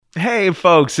Hey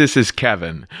folks, this is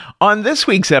Kevin. On this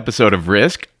week's episode of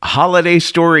Risk, Holiday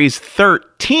Stories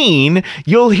 13,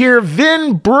 you'll hear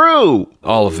Vin Brew.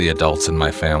 All of the adults in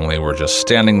my family were just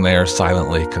standing there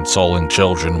silently consoling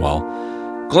children while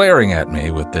glaring at me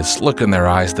with this look in their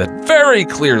eyes that very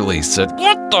clearly said,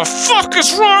 "What the fuck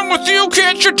is wrong with you?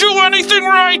 Can't you do anything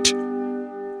right?"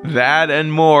 That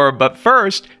and more, but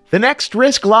first, the next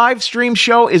Risk live stream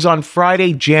show is on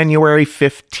Friday, January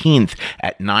 15th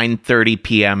at 9:30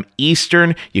 p.m.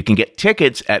 Eastern. You can get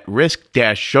tickets at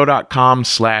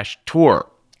risk-show.com/tour.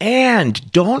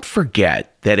 And don't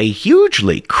forget that a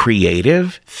hugely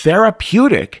creative,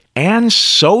 therapeutic, and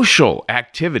social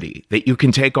activity that you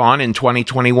can take on in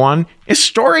 2021 is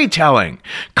storytelling.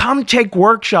 Come take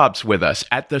workshops with us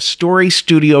at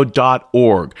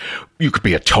thestorystudio.org. You could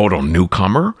be a total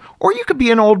newcomer, or you could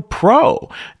be an old pro.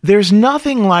 There's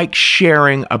nothing like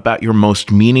sharing about your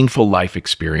most meaningful life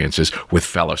experiences with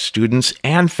fellow students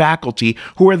and faculty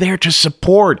who are there to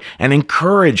support and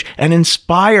encourage and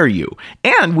inspire you.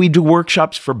 And we do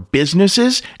workshops for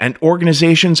businesses and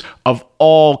organizations of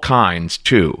all kinds,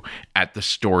 too, at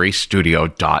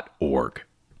thestorystudio.org.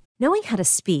 Knowing how to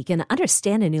speak and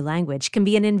understand a new language can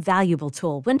be an invaluable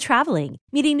tool when traveling,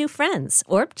 meeting new friends,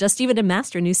 or just even to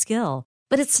master a new skill.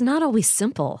 But it's not always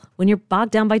simple when you're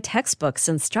bogged down by textbooks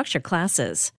and structured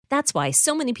classes. That's why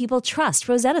so many people trust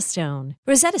Rosetta Stone.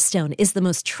 Rosetta Stone is the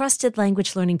most trusted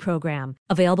language learning program,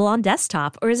 available on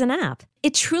desktop or as an app.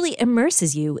 It truly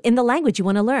immerses you in the language you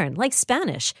want to learn, like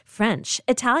Spanish, French,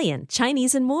 Italian,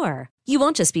 Chinese, and more. You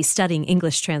won't just be studying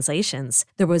English translations.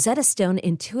 The Rosetta Stone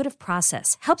intuitive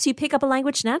process helps you pick up a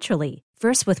language naturally,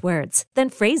 first with words, then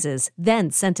phrases,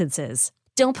 then sentences.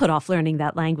 Don't put off learning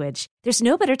that language. There's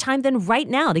no better time than right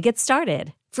now to get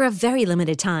started. For a very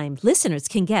limited time, listeners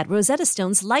can get Rosetta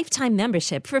Stone's lifetime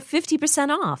membership for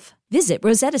 50% off. Visit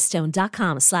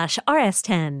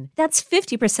rosettastone.com/rs10. That's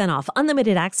 50% off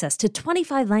unlimited access to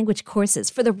 25 language courses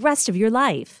for the rest of your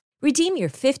life. Redeem your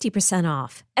 50%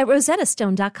 off at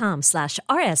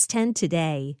rosettastone.com/rs10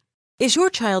 today. Is your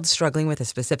child struggling with a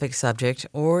specific subject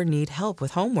or need help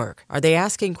with homework? Are they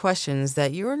asking questions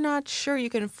that you're not sure you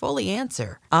can fully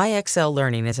answer? IXL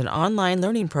Learning is an online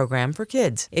learning program for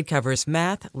kids. It covers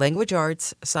math, language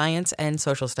arts, science, and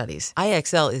social studies.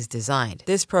 IXL is designed.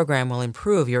 This program will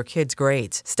improve your kids'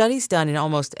 grades. Studies done in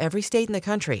almost every state in the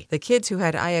country. The kids who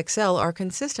had IXL are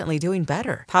consistently doing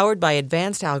better. Powered by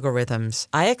advanced algorithms,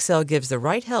 IXL gives the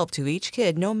right help to each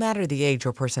kid no matter the age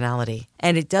or personality.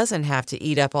 And it doesn't have to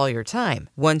eat up all your time.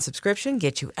 One subscription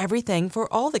gets you everything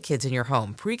for all the kids in your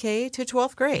home, pre-K to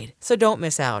 12th grade. So don't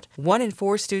miss out. 1 in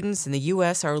 4 students in the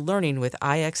U.S. are learning with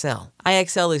IXL.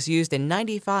 IXL is used in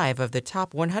 95 of the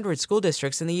top 100 school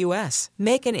districts in the U.S.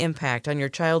 Make an impact on your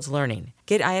child's learning.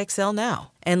 Get IXL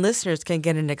now. And listeners can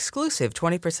get an exclusive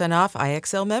 20% off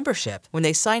IXL membership when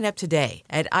they sign up today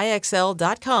at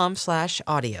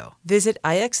IXL.com/audio. Visit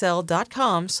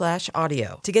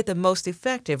IXL.com/audio to get the most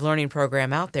effective learning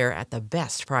program out there at the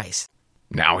best price.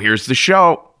 Now here's the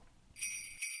show.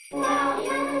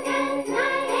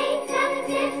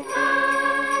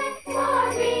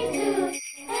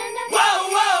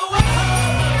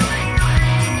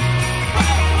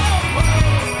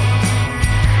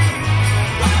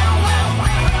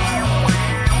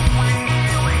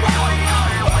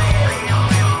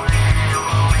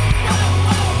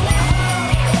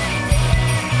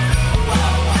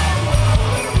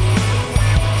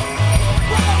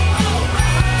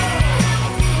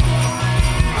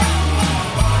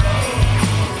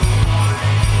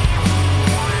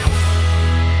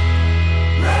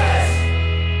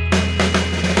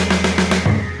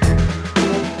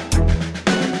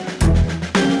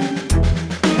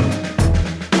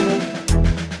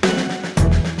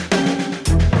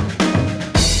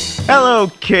 Hello,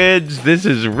 kids. This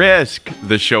is Risk,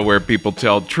 the show where people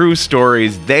tell true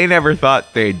stories they never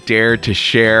thought they'd dare to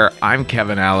share. I'm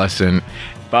Kevin Allison.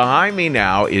 Behind me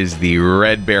now is the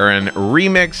Red Baron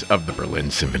remix of the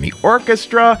Berlin Symphony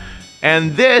Orchestra,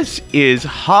 and this is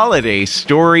Holiday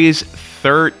Stories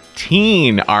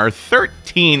 13, our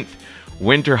 13th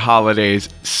Winter Holidays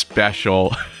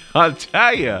special. I'll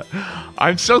tell you,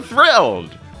 I'm so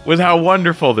thrilled with how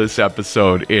wonderful this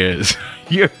episode is.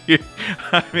 I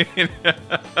mean,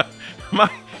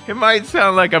 it might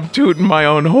sound like I'm tooting my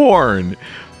own horn,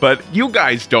 but you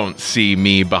guys don't see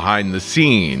me behind the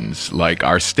scenes like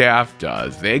our staff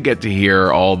does. They get to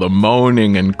hear all the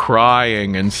moaning and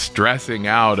crying and stressing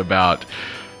out about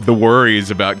the worries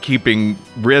about keeping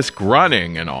Risk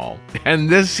running and all. And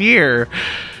this year,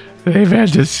 they've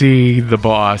had to see the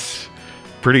boss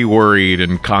pretty worried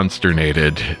and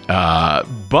consternated.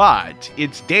 But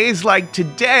it's days like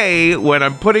today when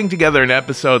I'm putting together an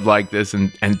episode like this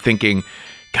and thinking,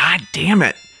 God damn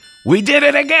it, we did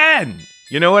it again.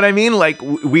 You know what I mean? Like,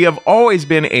 we have always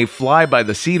been a fly by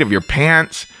the seat of your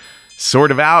pants sort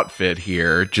of outfit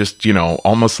here. Just,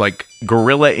 almost like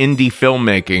guerrilla indie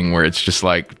filmmaking, where it's just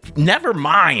like, never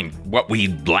mind what we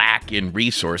lack in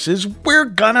resources, we're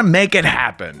gonna make it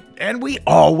happen. And we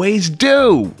always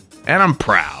do. And I'm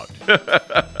proud.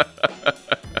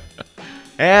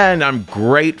 And I'm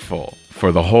grateful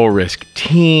for the whole Risk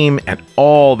team and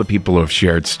all the people who have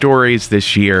shared stories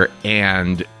this year,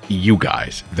 and you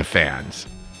guys, the fans.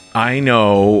 I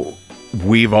know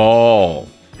we've all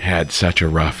had such a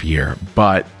rough year,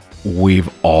 but we've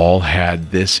all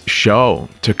had this show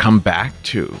to come back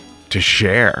to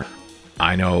share.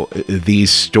 I know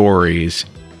these stories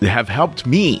have helped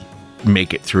me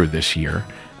make it through this year,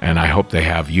 and I hope they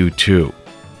have you too.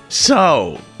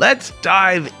 So let's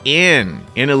dive in.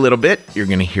 In a little bit, you're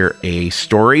going to hear a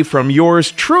story from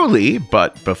yours truly,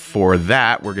 but before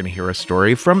that, we're going to hear a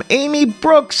story from Amy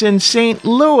Brooks in St.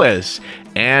 Louis.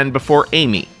 And before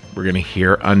Amy, we're going to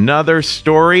hear another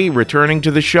story returning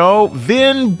to the show,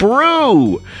 Vin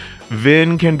Brew.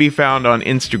 Vin can be found on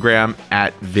Instagram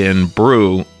at Vin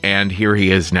Brew, and here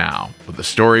he is now with a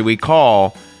story we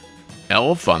call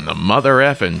Elf on the Mother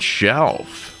Effin'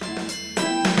 Shelf.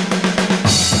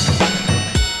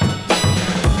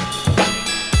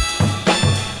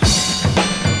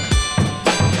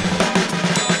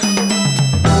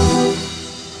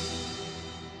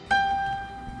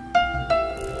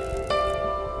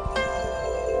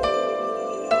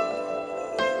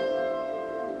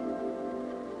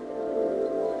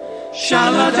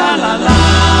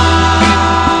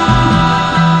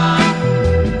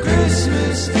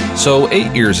 So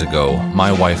 8 years ago,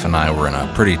 my wife and I were in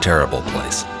a pretty terrible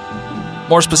place.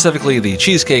 More specifically, the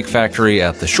Cheesecake Factory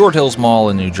at the Short Hills Mall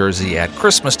in New Jersey at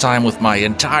Christmas time with my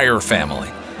entire family.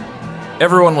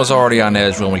 Everyone was already on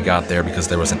edge when we got there because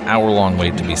there was an hour-long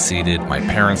wait to be seated. My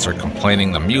parents are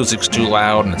complaining the music's too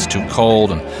loud and it's too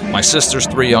cold, and my sister's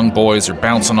 3 young boys are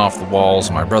bouncing off the walls,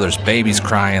 and my brother's baby's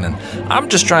crying, and I'm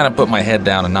just trying to put my head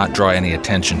down and not draw any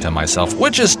attention to myself,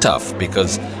 which is tough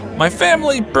because my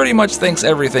family pretty much thinks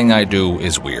everything I do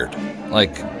is weird.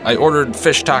 Like, I ordered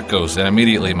fish tacos, and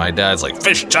immediately my dad's like,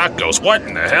 fish tacos? What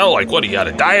in the hell? Like, what, you got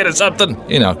a diet or something?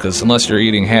 Because unless you're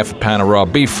eating half a pound of raw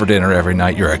beef for dinner every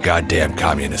night, you're a goddamn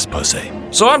communist pussy.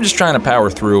 So I'm just trying to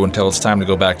power through until it's time to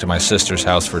go back to my sister's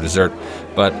house for dessert.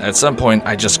 But at some point,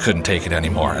 I just couldn't take it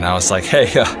anymore, and I was like,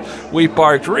 hey, we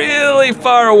parked really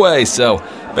far away, so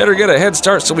better get a head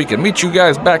start so we can meet you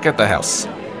guys back at the house.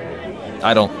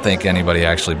 I don't think anybody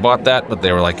actually bought that, but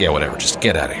they were like, yeah, whatever, just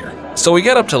get out of here. So we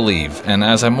get up to leave, and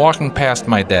as I'm walking past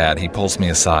my dad, he pulls me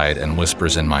aside and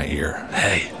whispers in my ear,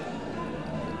 hey,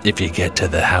 if you get to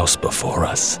the house before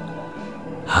us,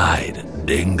 hide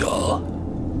Dingle.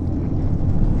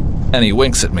 And he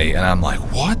winks at me, and I'm like,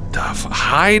 what the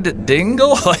hide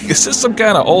Dingle? Like, is this some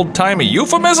kind of old-timey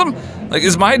euphemism? Like,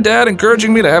 is my dad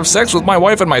encouraging me to have sex with my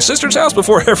wife at my sister's house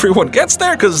before everyone gets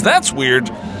there? Because that's weird.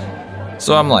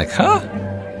 So I'm like, huh?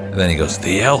 And then he goes,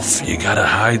 the elf, you gotta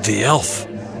hide the elf.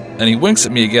 And he winks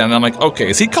at me again, and I'm like, okay,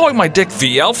 is he calling my dick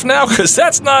the elf now? Because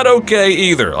that's not okay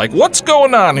either. Like, what's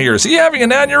going on here? Is he having an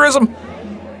aneurysm?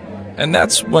 And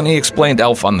that's when he explained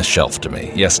Elf on the Shelf to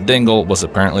me. Yes, Dingle was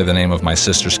apparently the name of my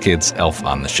sister's kid's Elf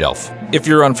on the Shelf. If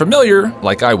you're unfamiliar,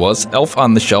 like I was, Elf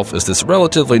on the Shelf is this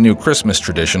relatively new Christmas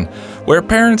tradition where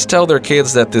parents tell their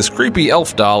kids that this creepy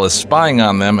elf doll is spying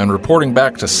on them and reporting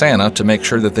back to Santa to make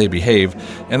sure that they behave,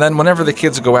 and then whenever the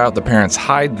kids go out, the parents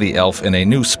hide the elf in a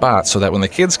new spot so that when the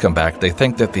kids come back, they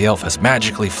think that the elf has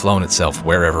magically flown itself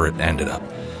wherever it ended up.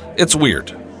 It's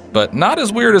weird, but not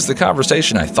as weird as the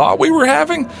conversation I thought we were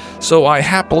having, so I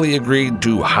happily agreed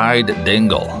to hide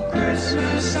Dingle.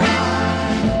 Christmas time.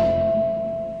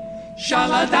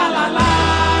 Sha-la-da-la-la.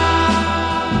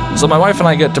 So my wife and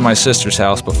I get to my sister's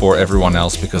house before everyone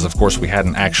else because, of course, we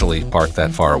hadn't actually parked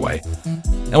that far away.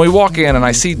 And we walk in, and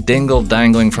I see Dingle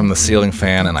dangling from the ceiling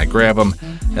fan, and I grab him,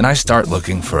 and I start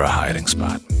looking for a hiding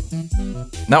spot.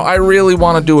 Now, I really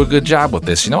want to do a good job with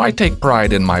this. I take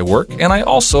pride in my work, and I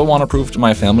also want to prove to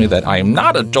my family that I am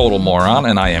not a total moron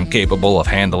and I am capable of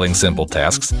handling simple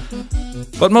tasks.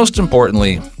 But most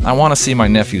importantly, I want to see my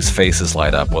nephews' faces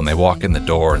light up when they walk in the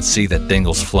door and see that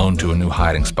Dingle's flown to a new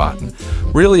hiding spot and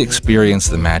really experience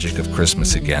the magic of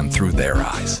Christmas again through their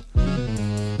eyes.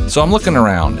 So I'm looking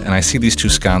around, and I see these 2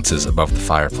 sconces above the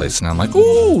fireplace, and I'm like,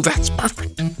 ooh, that's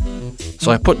perfect.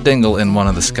 So I put Dingle in one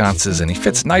of the sconces, and he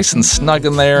fits nice and snug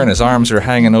in there, and his arms are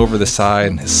hanging over the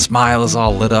side, and his smile is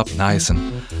all lit up nice,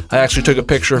 and I actually took a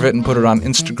picture of it and put it on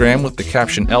Instagram with the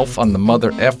caption "Elf on the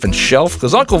mother effing shelf,"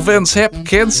 because Uncle Vin's hip,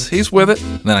 kids, he's with it.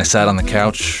 And then I sat on the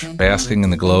couch, basking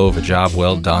in the glow of a job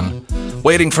well done,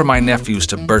 waiting for my nephews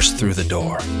to burst through the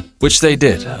door, which they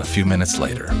did a few minutes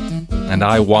later. And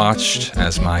I watched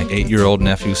as my 8-year-old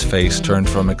nephew's face turned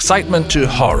from excitement to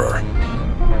horror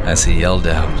as he yelled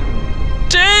out,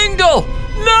 "Dingle!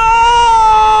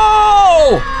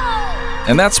 No!"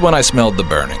 And that's when I smelled the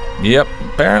burning. Yep,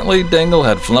 apparently Dingle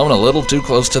had flown a little too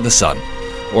close to the sun.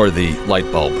 Or the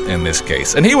light bulb, in this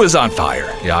case. And he was on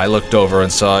fire. Yeah, I looked over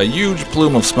and saw a huge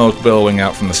plume of smoke billowing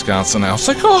out from the sconson. I was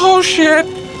like, oh, shit!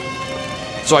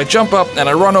 So I jump up and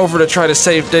I run over to try to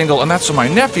save Dingle, and that's when my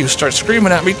nephew starts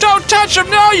screaming at me, "Don't touch him!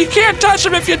 No, you can't touch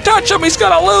him! If you touch him, he's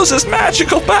gonna lose his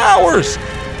magical powers!"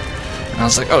 And I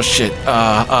was like, oh, shit,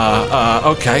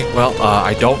 okay, well,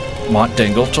 I don't want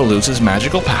Dingle to lose his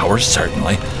magical powers,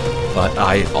 certainly. But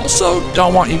I also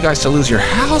don't want you guys to lose your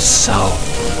house, so...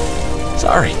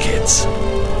 sorry, kids.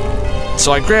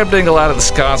 So I grab Dingle out of the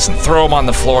sconce and throw him on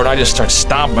the floor, and I just start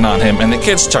stomping on him, and the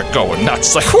kids start going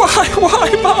nuts. Like,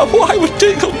 why, Mom? Why would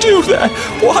Dingle do that?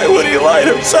 Why would he light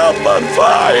himself on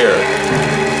fire?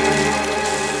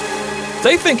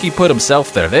 They think he put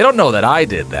himself there. They don't know that I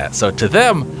did that. So to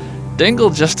them,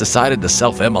 Dingle just decided to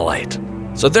self-immolate.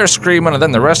 So they're screaming, and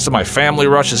then the rest of my family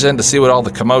rushes in to see what all the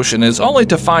commotion is, only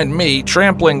to find me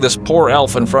trampling this poor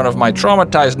elf in front of my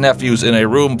traumatized nephews in a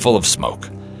room full of smoke.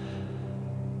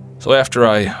 So after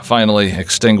I finally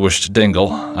extinguished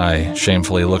Dingle, I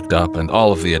shamefully looked up, and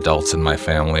all of the adults in my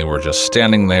family were just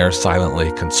standing there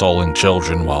silently consoling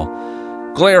children while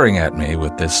glaring at me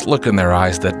with this look in their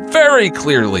eyes that very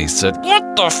clearly said,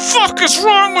 "What the fuck is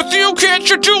wrong with you? Can't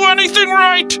you do anything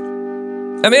right?"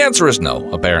 And the answer is no,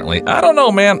 apparently. I don't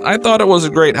know, man. I thought it was a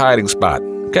great hiding spot.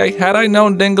 Okay, had I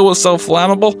known Dingle was so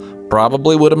flammable,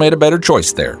 probably would have made a better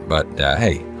choice there. But,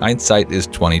 hey, hindsight is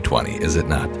 20/20, is it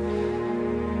not?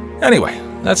 Anyway,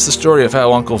 that's the story of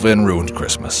how Uncle Vin ruined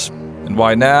Christmas. And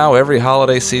why now, every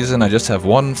holiday season, I just have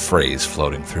one phrase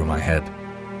floating through my head.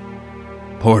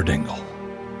 Poor Dingle.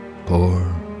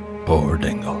 Poor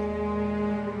Dingle.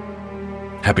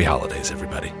 Happy holidays,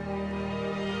 everybody.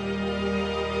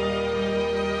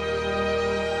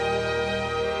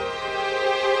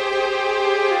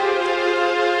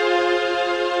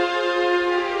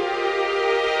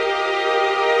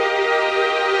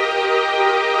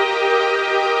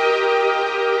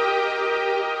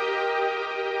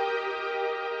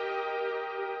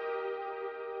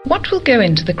 What will go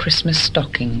into the Christmas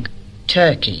stocking?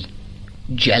 Turkey,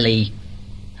 jelly,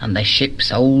 and the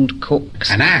ship's old cooks.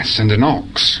 An ass and an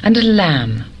ox. And a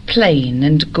lamb, plain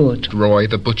and good. Roy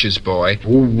the butcher's boy,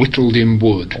 all whittled in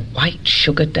wood. A white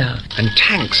sugar dove. And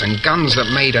tanks and guns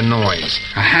that made a noise.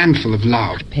 A handful of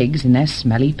love. Pigs in their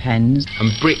smelly pens.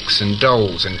 And bricks and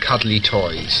dolls and cuddly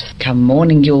toys. Come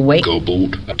morning you'll wake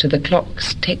Gobbled to the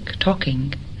clocks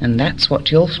tick-tocking. And that's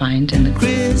what you'll find in the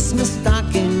Christmas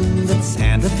stocking that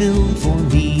Santa filled for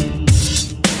me.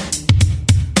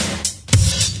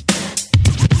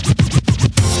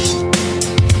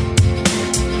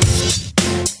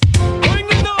 Bring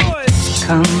the noise!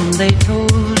 Come, they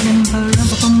told him,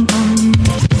 pa-rum-pa-pum-pum.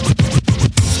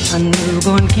 A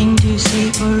newborn king to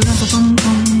see,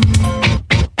 pa-rum-pa-pum-pum.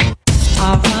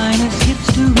 Our finest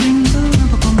gifts to bring,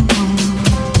 pa-rum-pa-pum-pum.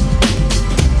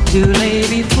 To lay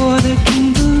before the king.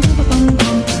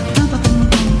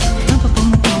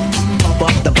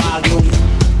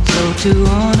 To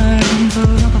honor him,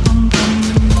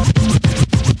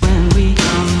 when we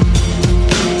come.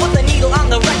 Put the needle on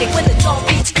the record when the drum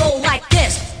beats go like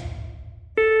this.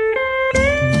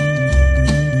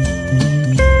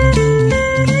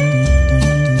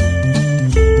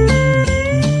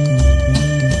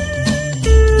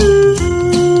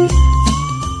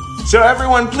 So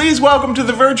everyone, please welcome to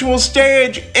the virtual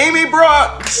stage, Amy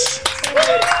Brooks.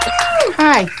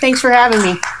 Hi, thanks for having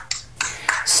me.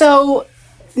 So,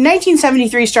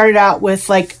 1973 started out with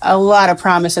like a lot of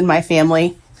promise in my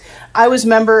family. I was a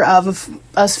member of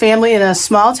a family in a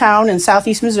small town in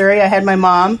southeast Missouri. I had my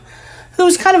mom, who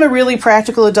was kind of a really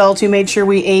practical adult who made sure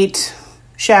we ate,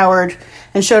 showered,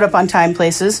 and showed up on time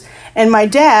places. And my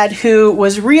dad, who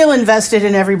was real invested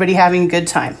in everybody having a good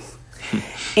time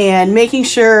and making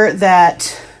sure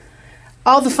that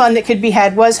all the fun that could be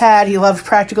had was had. He loved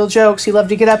practical jokes. He loved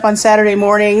to get up on Saturday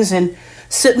mornings and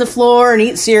sit on the floor and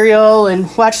eat cereal and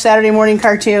watch Saturday morning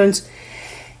cartoons.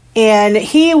 And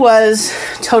he was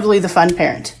totally the fun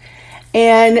parent.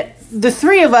 And the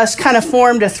three of us kind of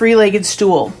formed a three-legged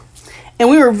stool. And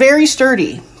we were very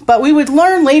sturdy. But we would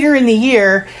learn later in the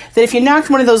year that if you knocked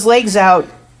one of those legs out,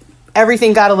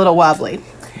 everything got a little wobbly.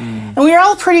 And we were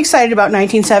all pretty excited about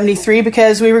 1973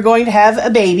 because we were going to have a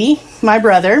baby, my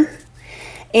brother.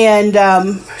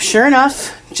 And sure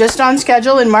enough, just on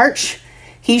schedule in March,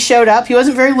 he showed up. He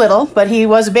wasn't very little, but he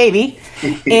was a baby.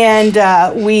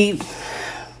 And we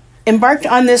embarked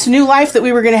on this new life that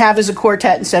we were going to have as a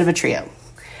quartet instead of a trio.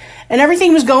 And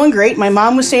everything was going great. My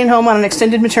mom was staying home on an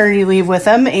extended maternity leave with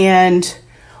him. And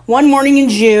one morning in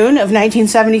June of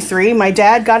 1973, my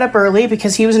dad got up early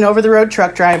because he was an over-the-road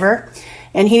truck driver,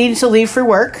 and he needed to leave for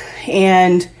work.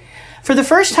 And for the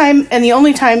first time and the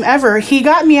only time ever, he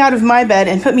got me out of my bed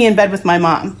and put me in bed with my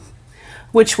mom,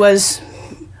 which was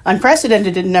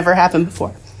unprecedented. It had never happened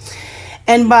before.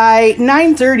 And by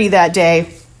 9:30 that day,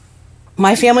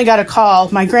 my family got a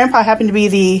call. My grandpa happened to be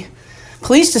the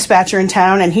police dispatcher in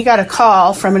town, and he got a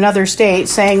call from another state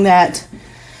saying that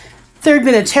there had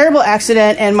been a terrible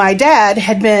accident and my dad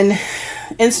had been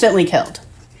instantly killed.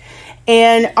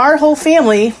 And our whole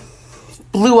family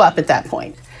blew up at that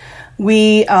point.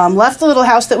 We left the little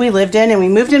house that we lived in and we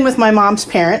moved in with my mom's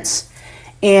parents.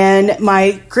 And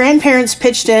my grandparents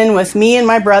pitched in with me and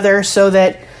my brother so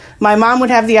that my mom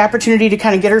would have the opportunity to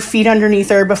kind of get her feet underneath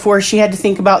her before she had to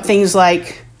think about things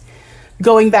like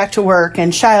going back to work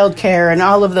and childcare and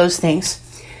all of those things.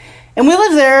 And we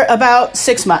lived there about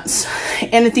 6 months.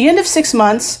 And at the end of 6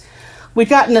 months, we'd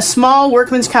gotten a small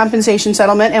workman's compensation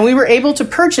settlement, and we were able to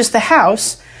purchase the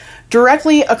house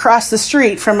directly across the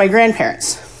street from my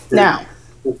grandparents. Now,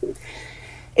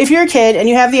 if you're a kid and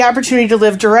you have the opportunity to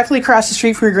live directly across the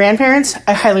street from your grandparents,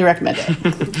 I highly recommend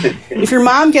it. If your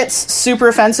mom gets super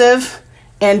offensive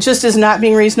and just is not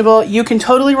being reasonable, you can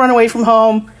totally run away from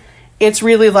home. It's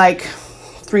really like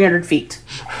 300 feet.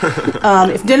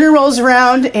 If dinner rolls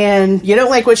around and you don't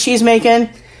like what she's making,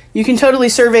 you can totally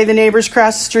survey the neighbors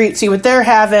across the street, see what they're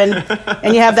having,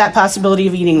 and you have that possibility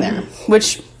of eating there,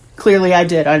 which clearly I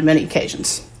did on many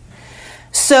occasions.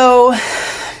 So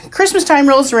Christmas time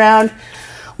rolls around.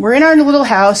 We're in our little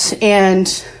house, and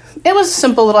it was a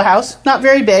simple little house, not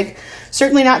very big,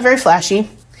 certainly not very flashy.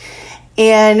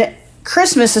 And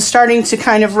Christmas is starting to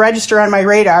kind of register on my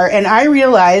radar, and I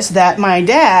realize that my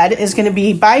dad is going to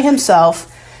be by himself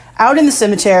out in the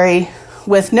cemetery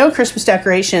with no Christmas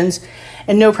decorations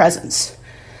and no presents.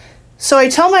 So I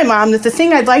tell my mom that the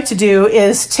thing I'd like to do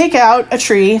is take out a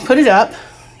tree, put it up,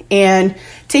 and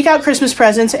take out Christmas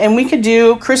presents, and we could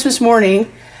do Christmas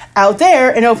morning out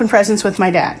there and open presents with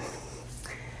my dad.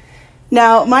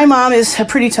 Now, my mom is a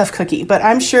pretty tough cookie, but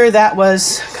I'm sure that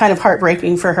was kind of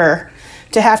heartbreaking for her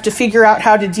to have to figure out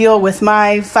how to deal with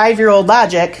my 5-year-old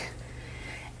logic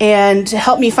and to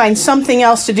help me find something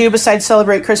else to do besides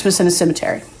celebrate Christmas in a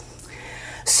cemetery.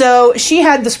 So she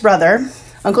had this brother,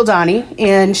 Uncle Donnie,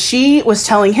 and she was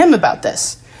telling him about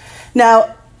this.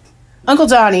 Now, Uncle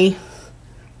Donnie,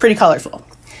 pretty colorful.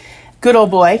 Good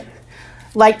old boy.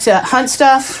 Liked to hunt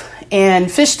stuff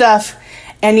and fish stuff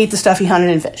and eat the stuff he hunted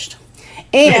and fished.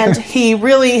 And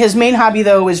his main hobby,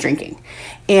 though, was drinking.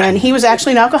 And he was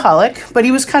actually an alcoholic, but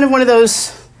he was kind of one of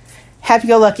those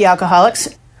happy-go-lucky alcoholics.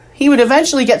 He would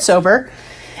eventually get sober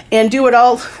and do what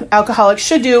all alcoholics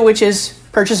should do, which is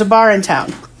purchase a bar in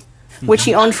town, which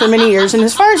he owned for many years. And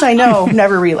as far as I know,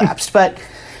 never relapsed. But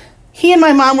he and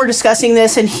my mom were discussing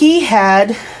this, and he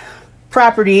had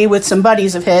property with some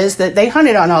buddies of his that they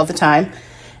hunted on all the time.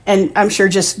 And I'm sure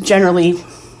just generally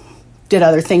did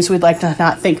other things we'd like to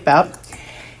not think about.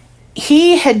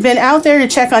 He had been out there to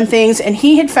check on things, and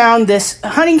he had found this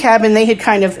hunting cabin.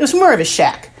 It was more of a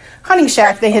shack. Hunting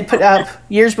shack they had put up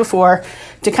years before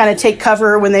to kind of take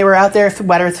cover when they were out there if the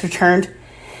weather returned.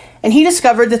 And he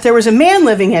discovered that there was a man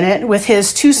living in it with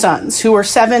his 2 sons, who were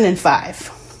 7 and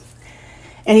 5.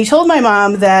 And he told my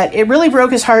mom that it really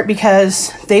broke his heart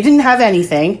because they didn't have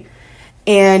anything,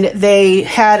 and they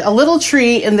had a little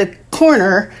tree in the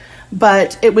corner,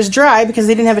 but it was dry because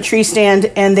they didn't have a tree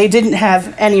stand and they didn't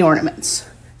have any ornaments.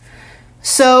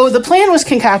 So the plan was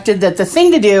concocted that the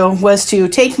thing to do was to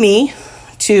take me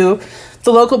to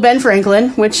the local Ben Franklin,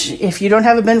 which if you don't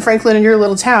have a Ben Franklin in your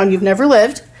little town, you've never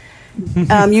lived.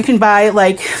 You can buy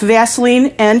like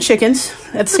Vaseline and chickens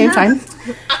at the same time.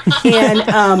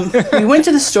 And we went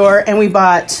to the store and we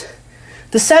bought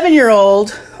the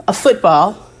 7-year-old a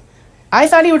football. I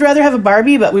thought he would rather have a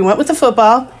Barbie, but we went with the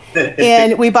football.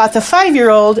 And we bought the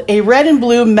 5-year-old a red and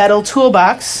blue metal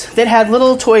toolbox that had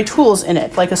little toy tools in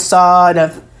it, like a saw and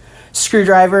a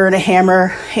screwdriver and a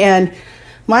hammer. And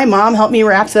my mom helped me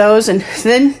wrap those. And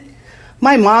then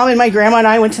my mom and my grandma and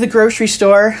I went to the grocery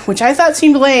store, which I thought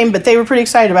seemed lame, but they were pretty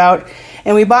excited about.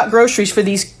 And we bought groceries for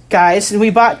these guys, and we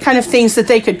bought kind of things that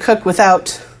they could cook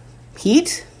without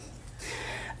heat.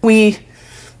 We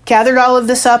gathered all of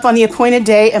this up on the appointed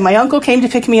day, and my uncle came to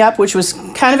pick me up, which was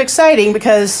kind of exciting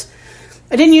because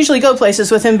I didn't usually go places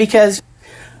with him because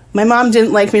my mom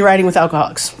didn't like me riding with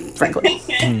alcoholics, frankly.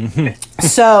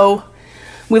 So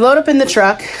we load up in the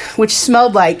truck, which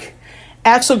smelled like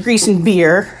axle grease and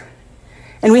beer,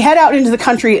 and we head out into the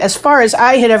country as far as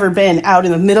I had ever been, out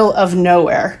in the middle of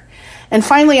nowhere. And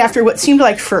finally, after what seemed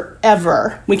like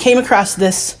forever, we came across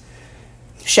this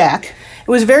shack. It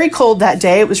was very cold that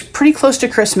day. It was pretty close to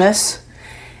Christmas.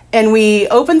 And we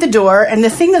opened the door, and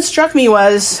the thing that struck me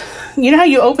was, you know how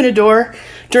you open a door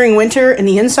during winter and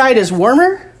the inside is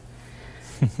warmer?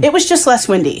 It was just less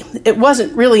windy. It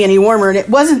wasn't really any warmer, and it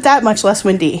wasn't that much less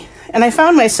windy. And I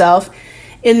found myself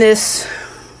in this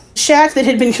shack that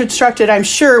had been constructed, I'm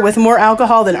sure, with more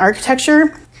alcohol than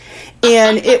architecture.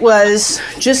 And it was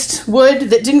just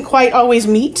wood that didn't quite always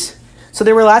meet. So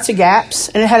there were lots of gaps,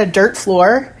 and it had a dirt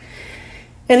floor.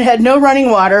 And it had no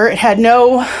running water, it had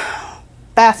no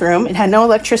bathroom, it had no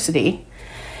electricity.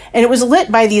 And it was lit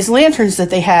by these lanterns that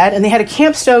they had, and they had a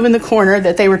camp stove in the corner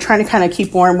that they were trying to kind of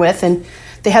keep warm with, and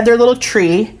they had their little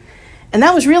tree. And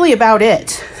that was really about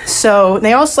it. So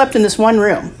they all slept in this one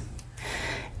room.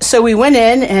 So we went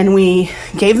in and we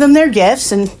gave them their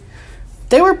gifts, and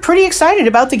they were pretty excited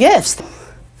about the gifts.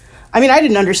 I mean, I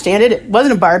didn't understand it. It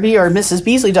wasn't a Barbie or Mrs.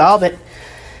 Beasley doll, but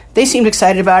they seemed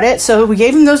excited about it. So we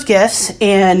gave them those gifts,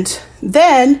 and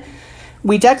then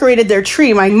we decorated their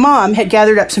tree. My mom had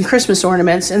gathered up some Christmas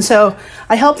ornaments, and so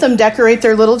I helped them decorate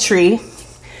their little tree,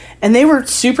 and they were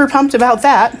super pumped about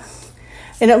that.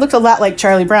 And it looked a lot like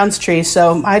Charlie Brown's tree,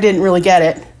 so I didn't really get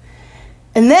it.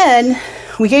 And then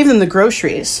we gave them the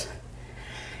groceries.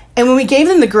 And when we gave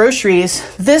them the groceries,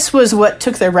 this was what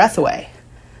took their breath away.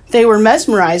 They were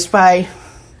mesmerized by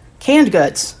canned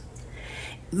goods.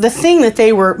 The thing that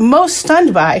they were most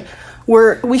stunned by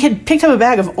were we had picked up a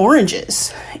bag of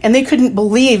oranges, and they couldn't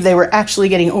believe they were actually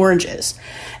getting oranges.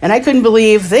 And they couldn't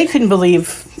believe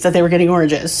that they were getting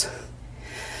oranges.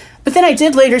 But then I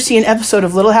did later see an episode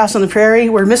of Little House on the Prairie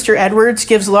where Mr. Edwards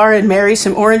gives Laura and Mary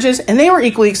some oranges, and they were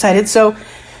equally excited. So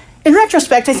in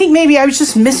retrospect, I think maybe I was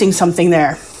just missing something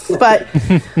there. But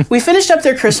we finished up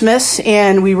their Christmas,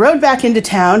 and we rode back into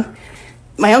town.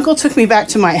 My uncle took me back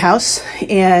to my house,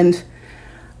 and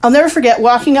I'll never forget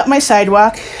walking up my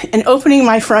sidewalk and opening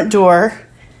my front door,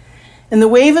 and the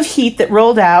wave of heat that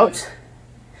rolled out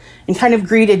and kind of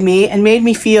greeted me and made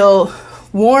me feel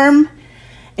warm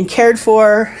and cared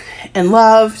for and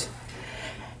loved.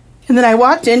 And then I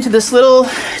walked into this little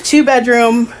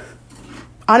 2-bedroom,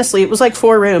 honestly, it was like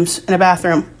 4 rooms and a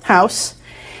bathroom house.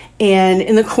 And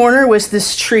in the corner was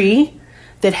this tree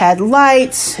that had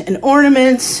lights and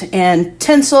ornaments and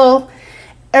tinsel,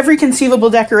 every conceivable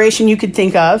decoration you could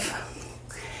think of.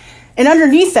 And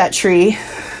underneath that tree,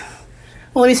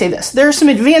 well, let me say this. There are some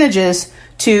advantages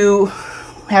to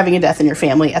having a death in your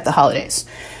family at the holidays,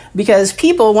 because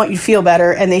people want you to feel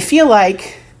better, and they feel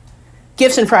like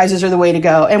gifts and prizes are the way to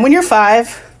go. And when you're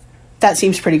 5, that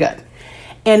seems pretty good.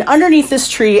 And underneath this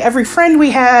tree, every friend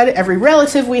we had, every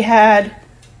relative we had,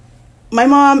 my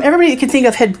mom, everybody you could think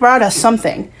of had brought us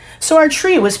something. So our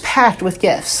tree was packed with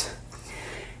gifts.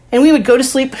 And we would go to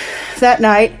sleep that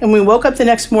night, and we woke up the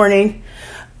next morning.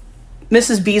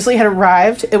 Mrs. Beasley had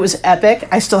arrived. It was epic.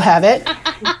 I still have it.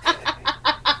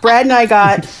 Brad and I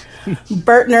got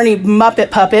Bert and Ernie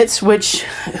Muppet puppets, which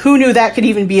who knew that could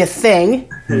even be a thing?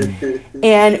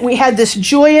 And we had this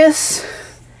joyous,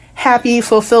 happy,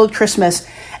 fulfilled Christmas.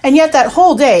 And yet that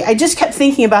whole day, I just kept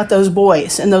thinking about those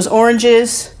boys and those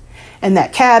oranges and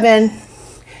that cabin.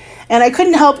 And I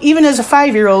couldn't help, even as a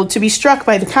 5-year-old, to be struck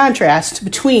by the contrast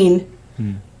between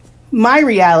my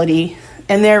reality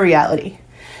and their reality.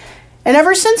 And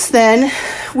ever since then,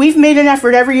 we've made an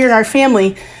effort every year in our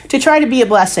family to try to be a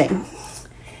blessing.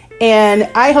 And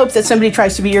I hope that somebody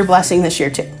tries to be your blessing this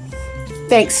year, too.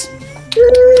 Thanks.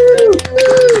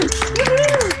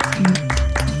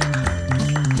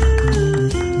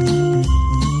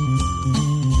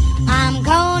 I'm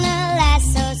gonna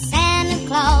lasso Santa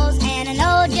Claus, and I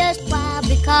know just why,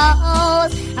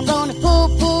 because I'm gonna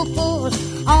pull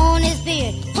on his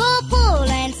beard, pull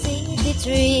and see if it's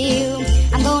real.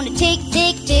 I'm gonna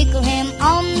tickle him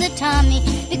on the tummy,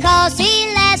 because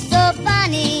he laughs so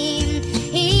funny.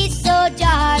 He's so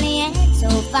jolly and so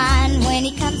fine when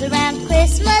he comes around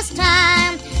Christmas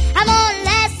time. I'm gonna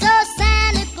lasso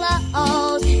Santa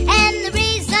Claus, and the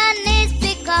reason is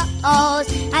because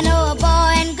I know a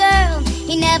boy and girl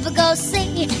he never goes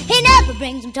see. He never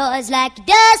brings them toys like he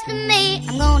does to me.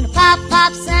 I'm gonna pop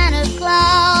Santa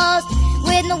Claus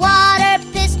with my water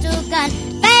pistol gun.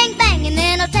 Bang, bang, and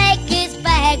then I'll take his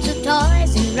bags of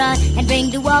toys and run and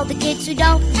bring to all the kids who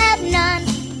don't have none.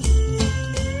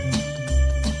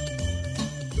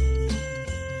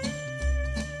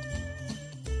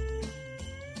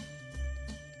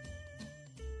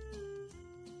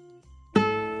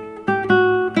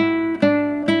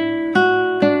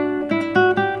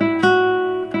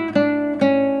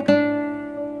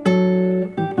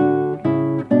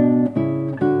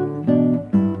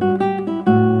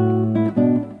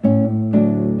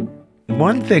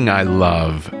 one thing I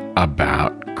love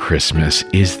about Christmas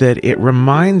is that it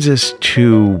reminds us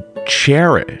to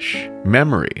cherish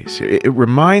memories. It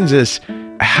reminds us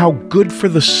how good for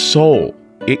the soul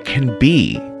it can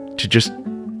be to just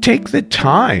take the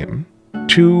time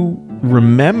to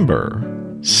remember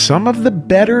some of the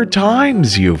better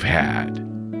times you've had.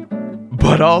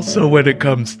 But also when it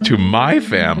comes to my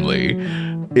family,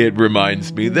 it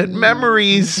reminds me that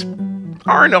memories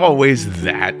aren't always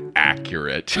that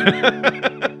accurate. Well,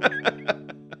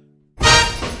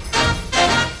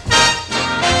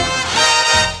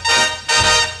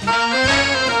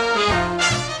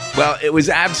 it was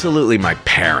absolutely my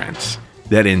parents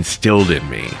that instilled in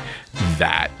me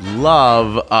that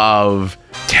love of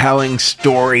telling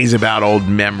stories about old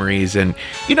memories. And,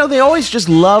 they always just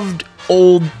loved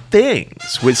old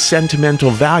things with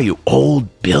sentimental value,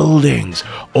 old buildings,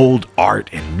 old art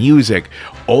and music,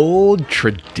 old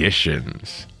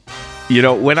traditions.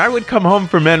 When I would come home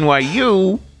from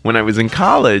NYU, when I was in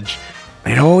college,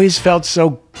 it always felt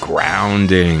so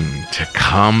grounding to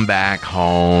come back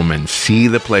home and see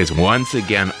the place once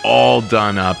again all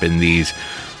done up in these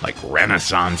like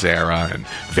Renaissance era and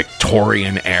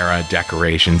Victorian era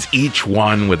decorations, each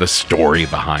one with a story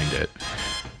behind it.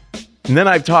 And then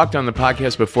I've talked on the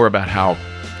podcast before about how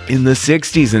in the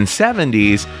 60s and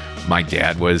 70s, my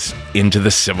dad was into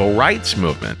the civil rights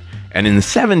movement. And in the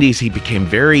 70s, he became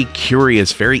very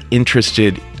curious, very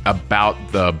interested about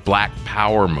the Black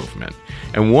Power movement.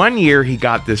 And one year he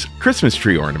got this Christmas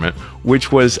tree ornament,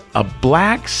 which was a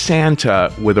black Santa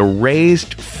with a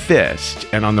raised fist.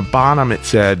 And on the bottom it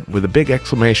said, with a big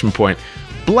exclamation point,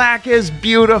 "Black is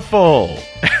beautiful."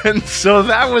 And so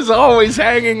that was always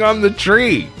hanging on the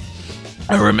tree.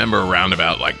 I remember around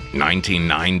about like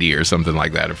 1990 or something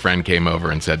like that, a friend came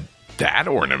over and said, "That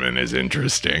ornament is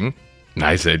interesting." And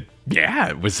I said, "Yeah,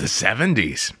 it was the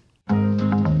 70s.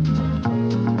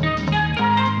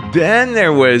 Then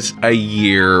there was a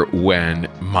year when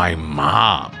my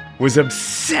mom was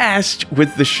obsessed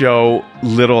with the show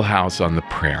Little House on the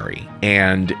Prairie.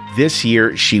 And this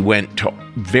year she went to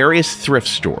various thrift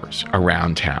stores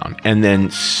around town and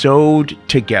then sewed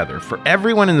together for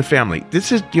everyone in the family.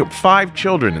 This is 5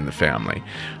 children in the family.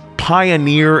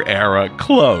 Pioneer era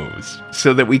clothes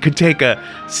so that we could take a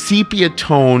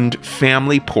sepia-toned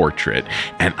family portrait.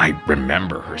 And I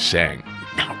remember her saying,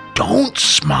 "Now don't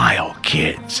smile,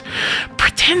 kids.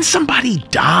 Pretend somebody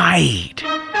died."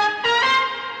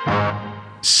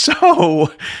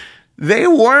 So they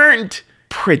weren't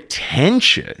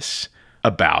pretentious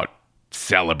about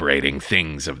celebrating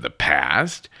things of the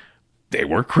past. They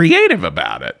were creative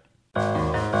about it.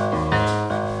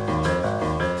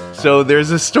 So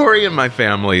there's a story in my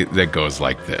family that goes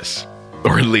like this,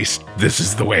 or at least this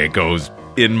is the way it goes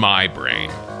in my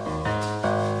brain.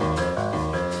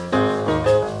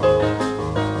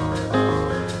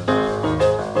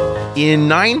 In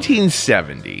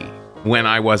 1970, when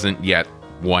I wasn't yet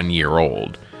 1 year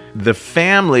old, the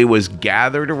family was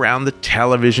gathered around the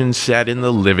television set in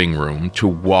the living room to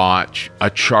watch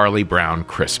A Charlie Brown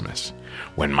Christmas,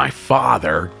 when my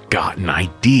father got an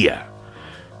idea.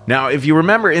 Now, if you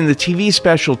remember in the TV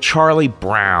special, Charlie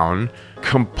Brown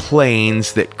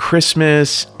complains that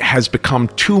Christmas has become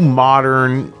too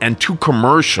modern and too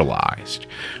commercialized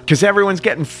because everyone's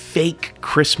getting fake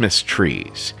Christmas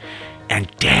trees. And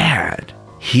Dad,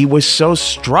 he was so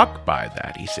struck by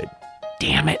that. He said,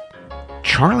 "Damn it,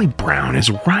 Charlie Brown is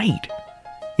right.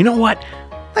 You know what?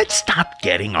 Let's stop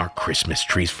getting our Christmas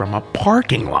trees from a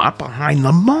parking lot behind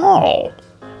the mall.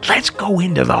 Let's go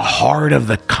into the heart of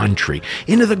the country,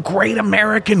 into the great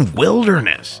American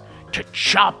wilderness, to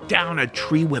chop down a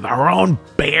tree with our own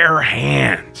bare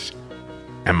hands."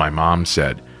 And my mom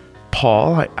said,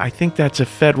 "Paul, I think that's a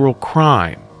federal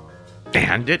crime."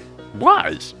 And it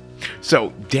was.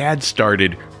 So Dad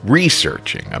started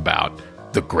researching about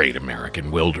the great American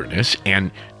wilderness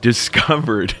and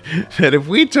discovered that if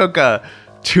we took a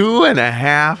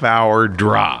 2.5-hour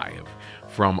drive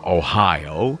from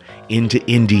Ohio into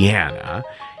Indiana,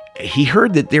 he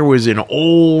heard that there was an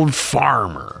old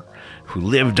farmer who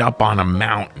lived up on a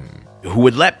mountain who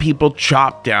would let people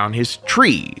chop down his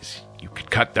trees. You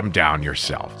could cut them down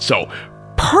yourself. So,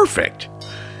 perfect.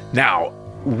 Now,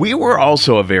 we were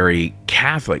also a very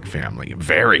Catholic family,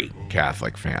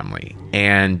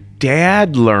 and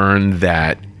Dad learned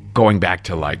that going back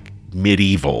to like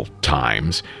medieval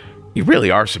times, you really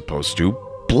are supposed to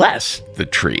bless the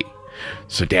tree.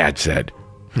 So Dad said,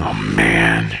 "Oh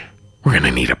man, we're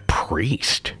gonna need a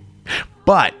priest."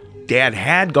 But Dad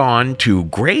had gone to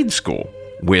grade school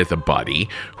with a buddy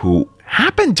who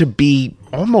happened to be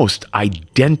almost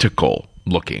identical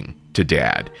looking to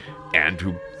Dad. and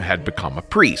who had become a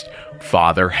priest,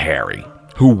 Father Harry,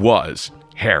 who was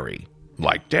hairy,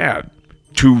 like Dad.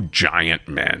 2 giant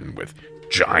men with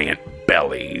giant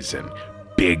bellies and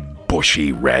big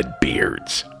bushy red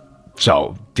beards.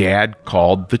 So Dad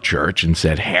called the church and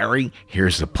said, Harry,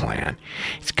 here's the plan.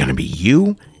 It's going to be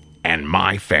you and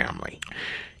my family.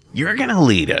 You're going to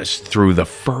lead us through the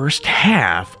first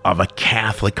half of a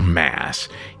Catholic Mass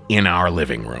in our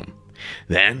living room.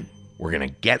 Then we're going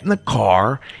to get in the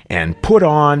car and put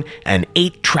on an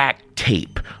 8-track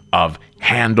tape of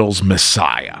Handel's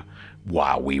Messiah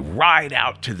while we ride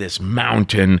out to this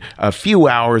mountain a few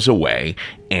hours away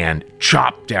and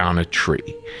chop down a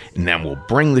tree. And then we'll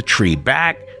bring the tree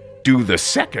back, do the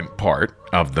second part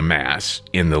of the Mass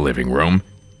in the living room,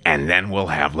 and then we'll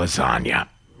have lasagna.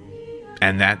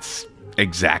 And that's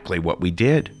exactly what we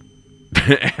did.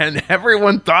 And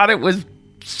everyone thought it was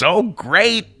so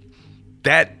great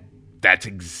that that's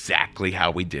exactly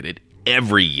how we did it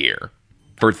every year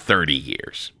for 30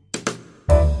 years.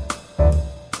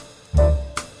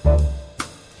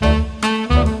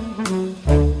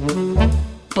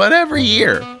 But every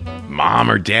year, Mom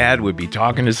or Dad would be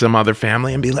talking to some other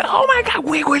family and be like, oh my God,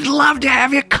 we would love to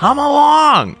have you come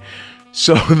along.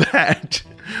 So that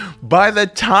by the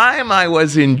time I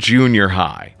was in junior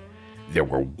high, there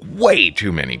were way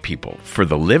too many people for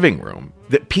the living room.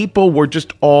 That people were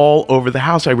just all over the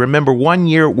house. I remember one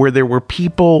year where there were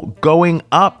people going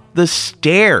up the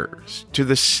stairs to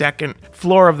the second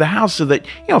floor of the house so that,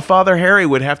 Father Harry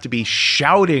would have to be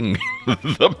shouting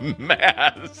the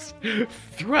Mass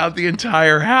throughout the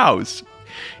entire house.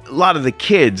 A lot of the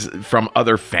kids from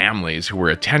other families who were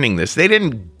attending this, they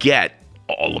didn't get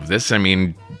all of this. I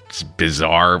mean, it's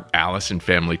bizarre Allison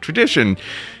family tradition.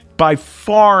 By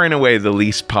far and away, the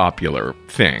least popular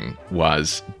thing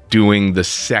was doing the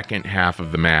second half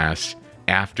of the Mass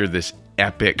after this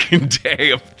epic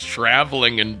day of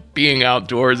traveling and being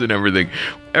outdoors and everything.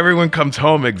 Everyone comes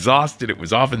home exhausted. It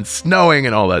was often snowing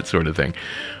and all that sort of thing.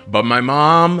 But my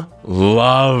mom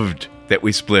loved that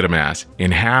we split a Mass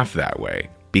in half that way,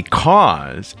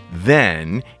 because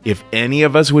then if any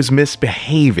of us was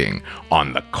misbehaving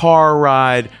on the car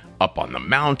ride, up on the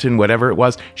mountain, whatever it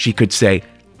was, she could say,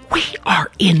 we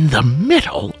are in the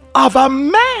middle of a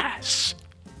Mass.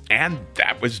 And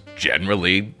that was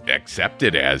generally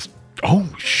accepted as,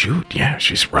 oh, shoot, yeah,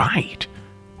 she's right.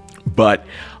 But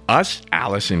us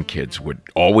Allison kids would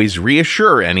always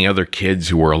reassure any other kids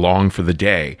who were along for the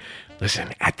day,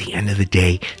 listen, at the end of the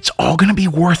day, it's all going to be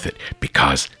worth it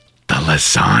because the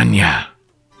lasagna.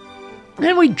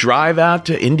 Then we'd drive out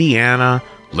to Indiana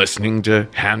listening to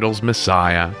Handel's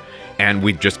Messiah, and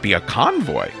we'd just be a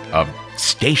convoy of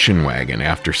station wagon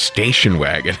after station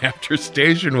wagon after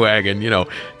station wagon,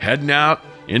 heading out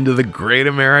into the great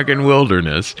American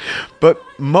wilderness. But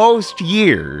most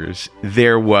years,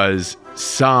 there was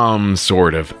some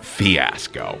sort of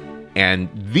fiasco. And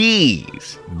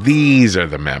these are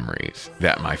the memories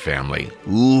that my family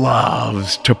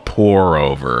loves to pore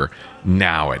over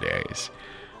nowadays.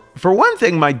 For one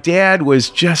thing, my dad was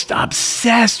just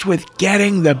obsessed with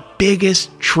getting the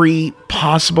biggest tree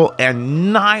possible,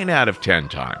 and 9 out of 10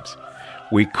 times,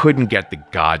 we couldn't get the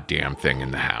goddamn thing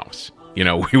in the house.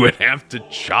 We would have to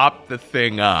chop the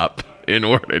thing up in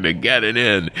order to get it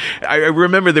in. I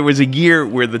remember there was a year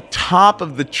where the top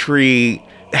of the tree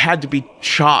had to be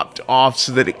chopped off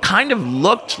so that it kind of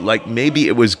looked like maybe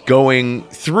it was going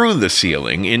through the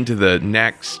ceiling into the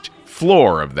next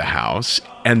floor of the house,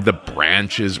 and the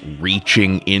branches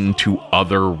reaching into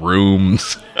other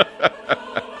rooms.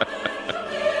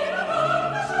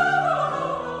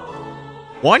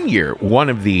 One year, one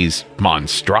of these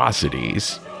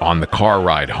monstrosities on the car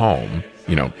ride home,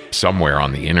 somewhere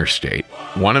on the interstate,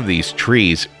 one of these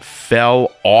trees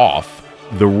fell off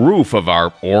the roof of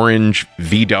our orange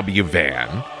VW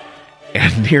van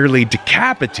and nearly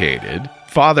decapitated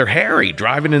Father Harry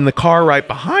driving in the car right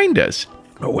behind us.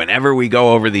 But whenever we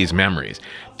go over these memories,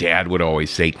 Dad would always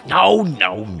say,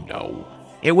 no.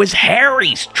 It was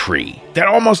Harry's tree that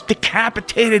almost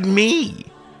decapitated me.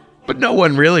 But no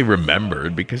one really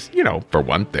remembered because, for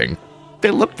one thing, they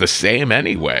looked the same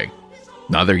anyway.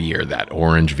 Another year, that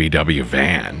orange VW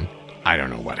van, I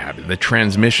don't know what happened. The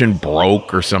transmission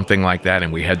broke or something like that,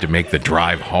 and we had to make the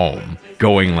drive home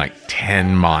going like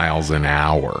 10 miles an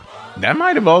hour. That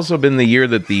might have also been the year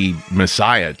that the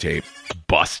Messiah tape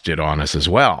busted on us as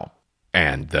well.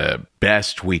 And the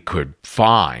best we could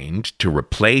find to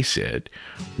replace it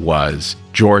was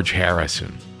George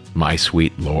Harrison, My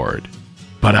Sweet Lord.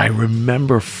 But I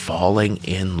remember falling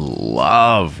in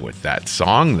love with that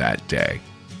song that day.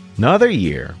 Another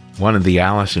year, one of the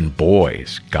Allison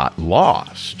boys got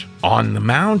lost on the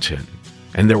mountain.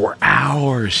 and there were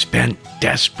hours spent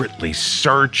desperately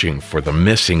searching for the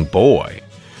missing boy.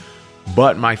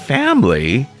 But my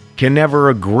family can never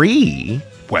agree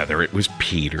whether it was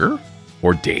Peter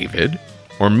or David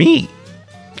or me.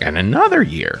 And another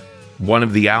year, one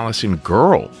of the Allison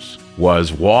girls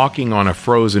was walking on a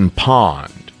frozen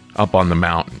pond up on the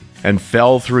mountain and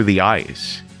fell through the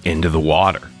ice into the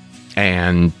water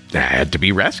and had to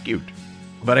be rescued.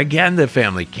 But again, the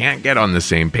family can't get on the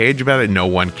same page about it. No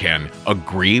one can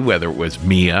agree whether it was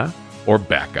Mia or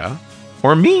Becca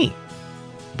or me.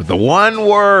 But the one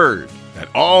word that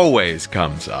always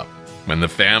comes up when the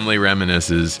family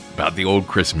reminisces about the old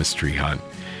Christmas tree hunt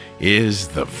is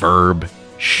the verb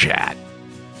shat.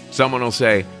 Someone will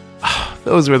say, oh,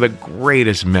 those were the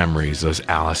greatest memories, those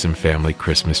Allison family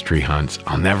Christmas tree hunts.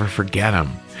 I'll never forget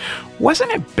them.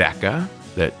 Wasn't it Becca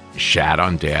that shat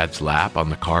on Dad's lap on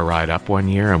the car ride up one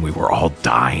year and we were all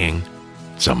dying?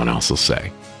 Someone else will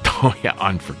say, oh yeah,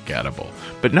 unforgettable.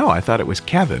 But no, I thought it was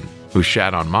Kevin who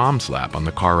shat on Mom's lap on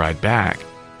the car ride back.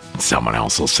 Someone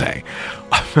else will say,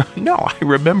 no, I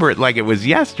remember it like it was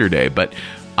yesterday, but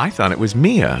I thought it was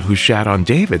Mia who shat on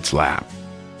David's lap.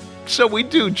 So we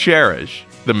do cherish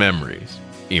the memories,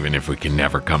 even if we can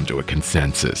never come to a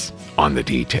consensus on the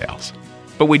details.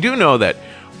 But we do know that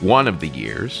one of the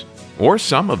years, or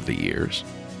some of the years,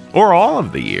 or all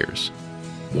of the years,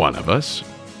 one of us,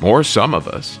 or some of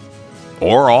us,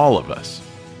 or all of us,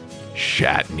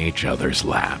 shat in each other's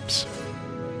laps.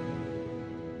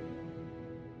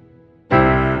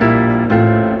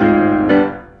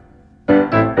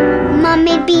 Mom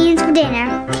made beans for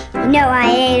dinner. You know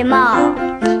I ate them all.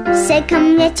 Said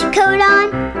come get your coat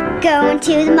on, going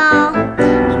to the mall.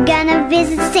 You're gonna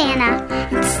visit Santa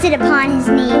and sit upon his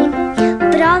knee.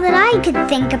 But all that I could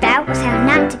think about was how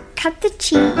not to cut the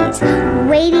cheese.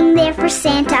 Waiting there for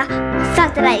Santa, I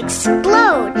thought that I'd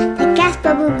explode. The gas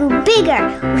bubble grew bigger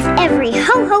with every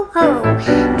ho ho ho.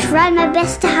 Tried my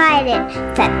best to hide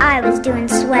it, that I was doing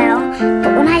swell.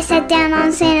 But when I sat down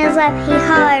on Santa's lap, he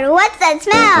hollered, "What's that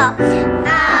smell?"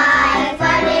 I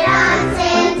farted on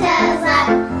Santa's lap.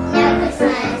 Now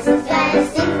Christmas is gonna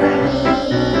sing for me.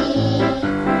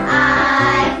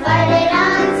 I farted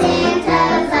on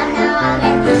Santa's lap. Now I'll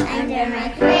get under my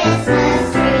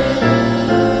Christmas tree.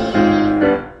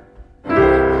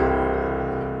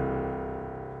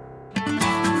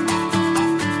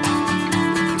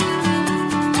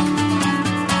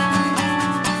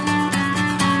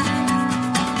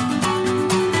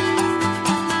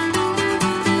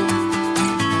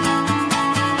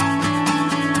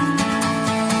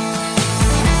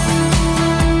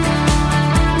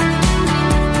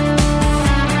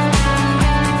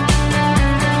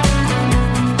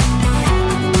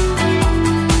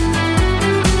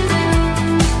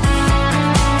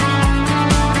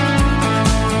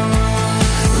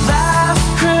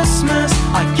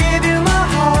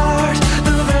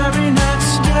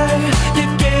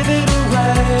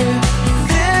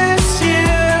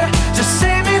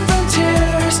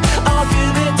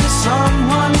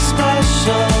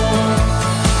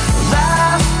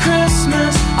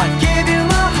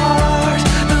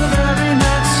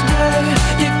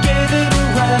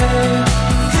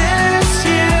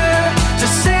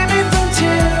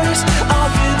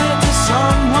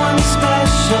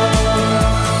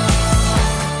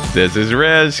 This is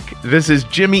Risk. This is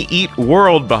Jimmy Eat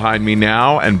World behind me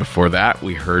now. And before that,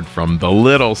 we heard from the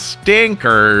Little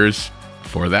Stinkers.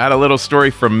 Before that, a little story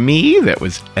from me that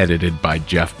was edited by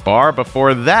Jeff Barr.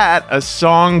 Before that, a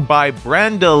song by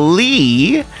Brenda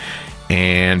Lee.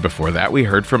 And before that, we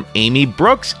heard from Amy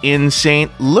Brooks in St.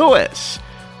 Louis.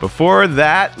 Before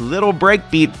that, Little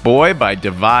Breakbeat Boy by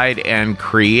Divide and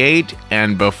Create.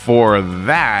 And before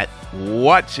that,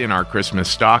 What's in Our Christmas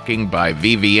Stocking by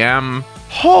VVM.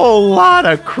 Whole lot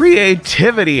of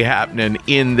creativity happening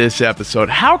in this episode.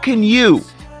 How can you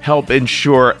help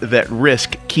ensure that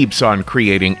Risk keeps on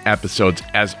creating episodes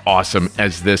as awesome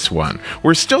as this one?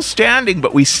 We're still standing,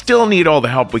 but we still need all the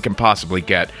help we can possibly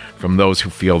get from those who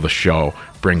feel the show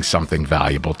brings something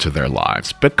valuable to their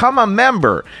lives. Become a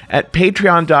member at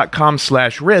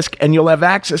patreon.com/risk and you'll have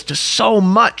access to so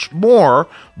much more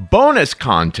bonus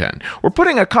content. We're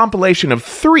putting a compilation of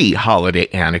 3 holiday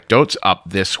anecdotes up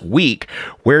this week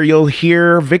where you'll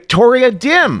hear Victoria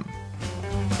Dim.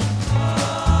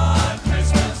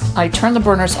 I turn the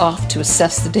burners off to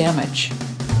assess the damage.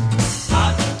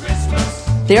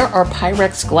 There are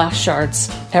Pyrex glass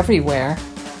shards everywhere.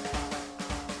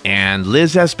 And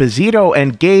Liz Esposito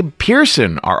and Gabe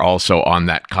Pearson are also on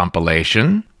that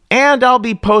compilation. And I'll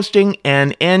be posting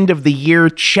an end-of-the-year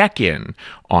check-in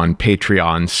on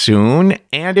Patreon soon.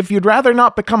 And if you'd rather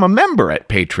not become a member at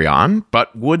Patreon,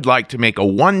 but would like to make a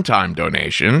one-time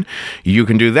donation, you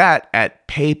can do that at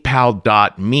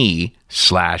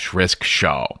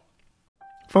paypal.me/riskshow.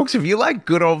 Folks, if you like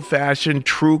good old-fashioned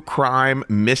true crime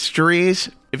mysteries,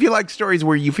 if you like stories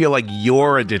where you feel like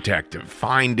you're a detective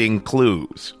finding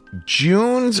clues,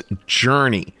 June's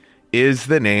Journey is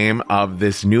the name of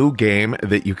this new game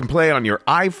that you can play on your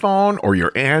iPhone or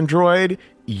your Android.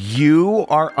 You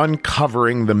are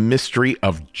uncovering the mystery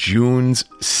of June's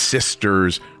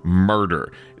sister's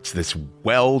murder. It's this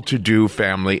well-to-do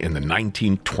family in the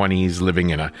 1920s living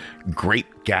in a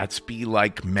Great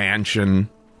Gatsby-like mansion.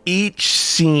 Each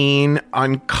scene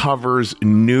uncovers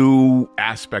new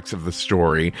aspects of the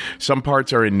story. Some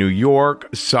parts are in New York,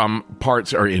 some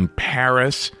parts are in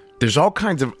Paris. There's all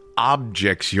kinds of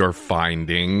objects you're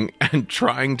finding and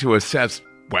trying to assess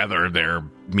whether they're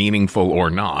meaningful or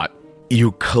not.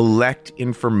 You collect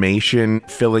information,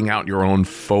 filling out your own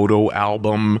photo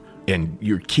album, and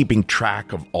you're keeping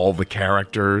track of all the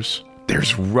characters.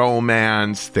 There's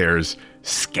romance, there's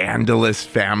scandalous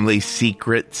family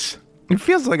secrets. It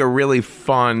feels like a really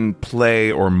fun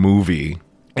play or movie.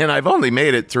 And I've only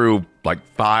made it through like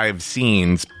 5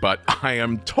 scenes, but I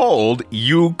am told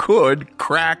you could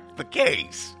crack the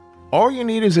case. All you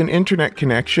need is an internet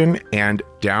connection and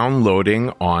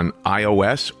downloading on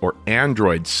iOS or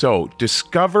Android. So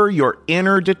discover your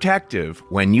inner detective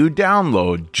when you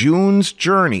download June's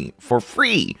Journey for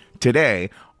free today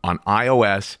on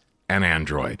iOS and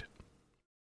Android.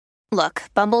 Look,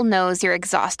 Bumble knows you're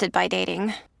exhausted by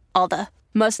dating. All the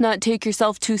must not take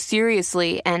yourself too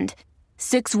seriously and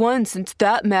 6'1" since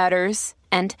that matters.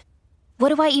 And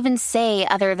what do I even say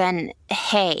other than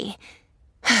hey?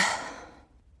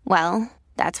 Well,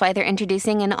 that's why they're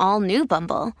introducing an all-new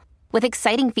Bumble, with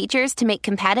exciting features to make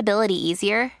compatibility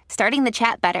easier, starting the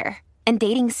chat better, and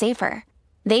dating safer.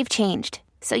 They've changed,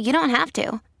 so you don't have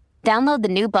to. Download the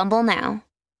new Bumble now.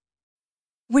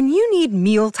 When you need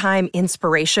mealtime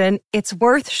inspiration, it's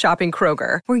worth shopping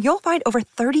Kroger, where you'll find over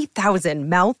 30,000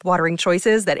 mouth-watering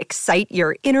choices that excite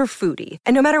your inner foodie.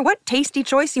 And no matter what tasty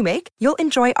choice you make, you'll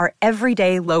enjoy our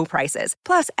everyday low prices,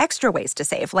 plus extra ways to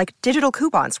save, like digital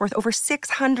coupons worth over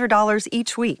 $600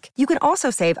 each week. You can also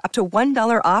save up to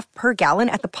 $1 off per gallon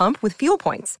at the pump with fuel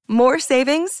points. More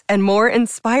savings and more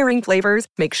inspiring flavors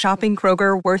make shopping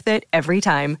Kroger worth it every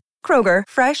time. Kroger,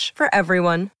 fresh for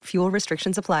everyone. Fuel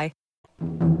restrictions apply.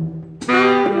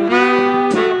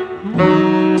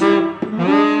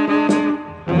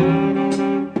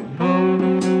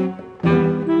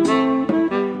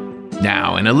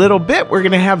 Now, in a little bit, we're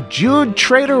going to have Jude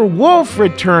Trader Wolf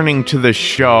returning to the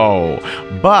show.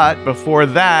 But before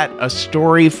that, a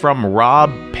story from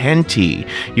Rob Penty.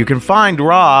 You can find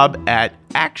Rob at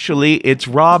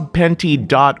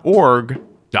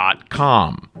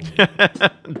actuallyitsrobpenty.org.com.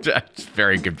 That's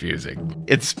very confusing.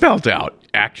 It's spelled out.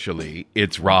 Actually,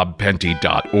 it's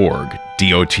robpenty.org,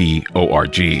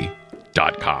 DOTORG.com.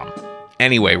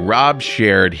 Anyway, Rob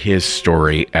shared his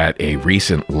story at a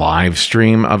recent live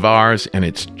stream of ours, and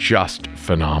it's just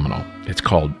phenomenal. It's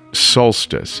called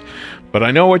Solstice. But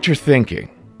I know what you're thinking.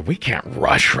 We can't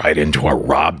rush right into a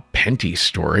Rob Penty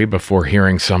story before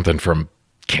hearing something from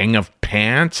King of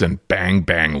Pants and Bang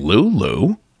Bang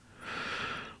Lulu.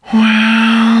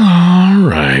 Well, all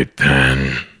right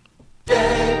then.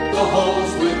 Deck the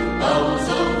halls with boughs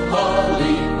of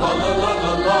holly, la la la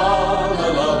la la la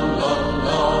la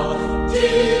la.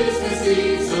 'Tis the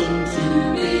season to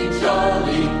be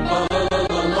jolly, la la la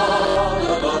la la la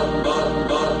la la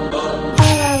la.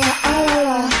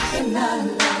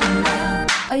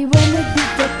 I wanna be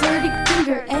the dirty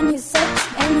finger and he's such,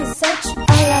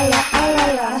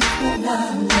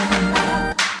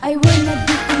 I wanna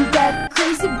be in that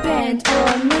crazy band or a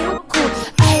real cool,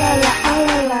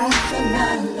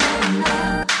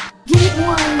 Give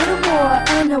one little more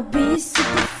and I'll be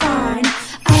super fine,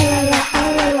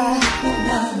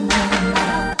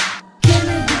 Can I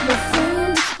be your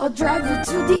friend? I'll drive you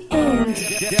to the end.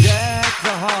 Deck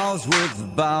the halls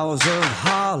with boughs of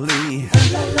holly,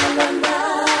 la la la la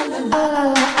la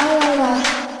la.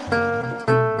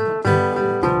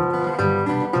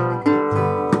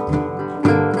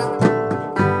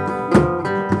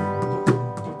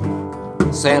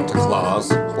 Santa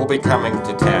Claus will be coming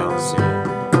to town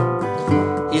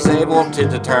soon. He's able to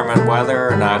determine whether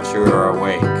or not you are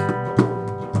awake.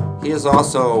 He is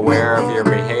also aware of your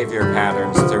behavior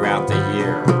patterns throughout the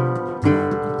year.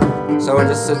 So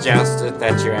it is suggested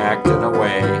that you act in a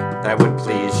way that would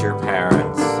please your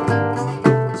parents.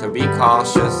 So be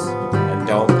cautious and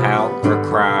don't pout or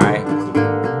cry.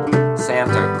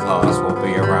 Santa Claus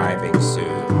be arriving soon.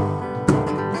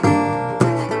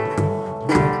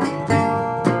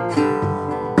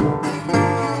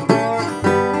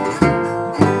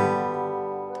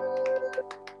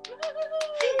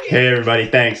 Hey everybody,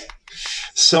 thanks.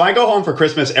 So I go home for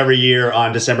Christmas every year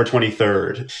on December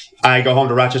 23rd. I go home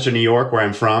to Rochester, New York, where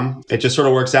I'm from. It just sort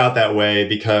of works out that way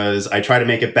because I try to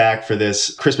make it back for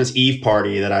this Christmas Eve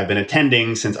party that I've been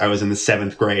attending since I was in the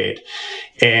 7th grade.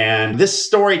 And this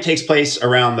story takes place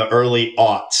around the early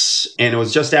aughts. And it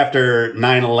was just after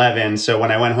 9/11. So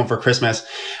when I went home for Christmas,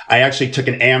 I actually took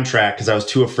an Amtrak because I was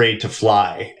too afraid to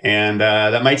fly. And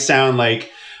that might sound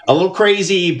like a little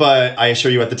crazy, but I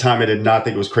assure you at the time I did not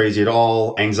think it was crazy at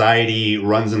all. Anxiety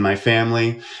runs in my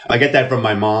family. I get that from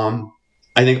my mom.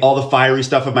 I think all the fiery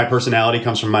stuff of my personality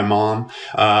comes from my mom.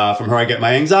 From her, I get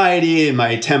my anxiety and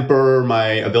my temper, my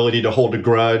ability to hold a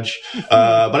grudge.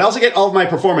 But I also get all of my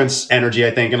performance energy, I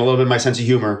think, and a little bit of my sense of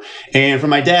humor. And from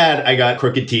my dad, I got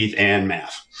crooked teeth and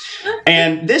math.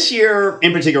 And this year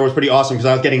in particular was pretty awesome because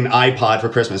I was getting an iPod for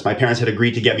Christmas. My parents had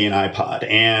agreed to get me an iPod,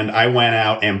 and I went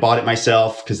out and bought it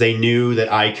myself because they knew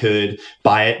that I could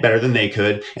buy it better than they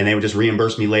could, and they would just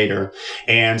reimburse me later.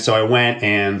 And so I went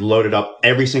and loaded up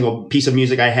every single piece of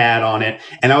music I had on it,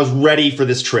 and I was ready for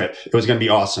this trip. It was going to be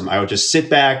awesome. I would just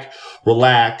sit back,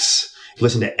 relax,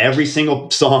 listen to every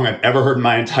single song I've ever heard in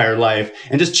my entire life,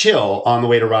 and just chill on the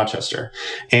way to Rochester.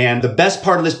 And the best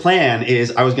part of this plan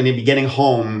is I was going to be getting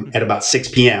home at about 6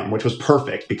 p.m., which was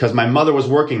perfect because my mother was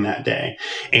working that day,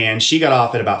 and she got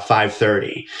off at about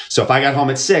 5:30. So if I got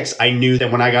home at 6, I knew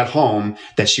that when I got home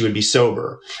that she would be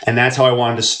sober. And that's how I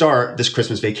wanted to start this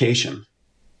Christmas vacation.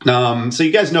 So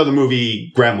you guys know the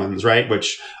movie Gremlins, right?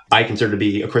 Which I consider to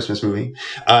be a Christmas movie.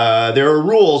 There are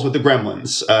rules with the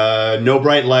Gremlins. No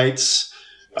bright lights.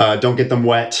 Don't get them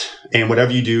wet. And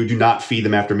whatever you do, do not feed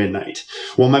them after midnight.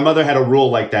 Well, my mother had a rule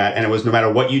like that. And it was no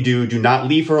matter what you do not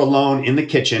leave her alone in the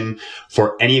kitchen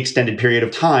for any extended period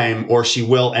of time or she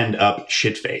will end up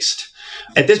shit-faced.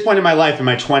 At this point in my life, in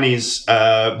my 20s,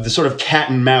 the sort of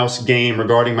cat and mouse game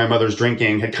regarding my mother's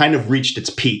drinking had kind of reached its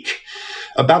peak.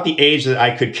 About the age that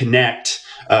I could connect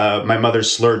my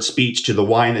mother's slurred speech to the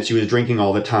wine that she was drinking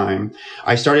all the time,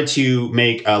 I started to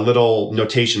make little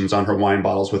notations on her wine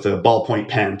bottles with a ballpoint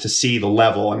pen to see the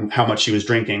level and how much she was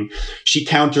drinking. She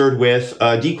countered with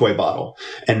a decoy bottle,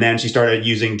 and then she started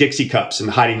using Dixie cups and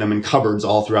hiding them in cupboards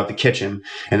all throughout the kitchen.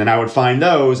 And then I would find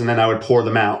those, and then I would pour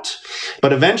them out.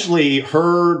 But eventually,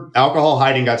 her alcohol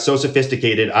hiding got so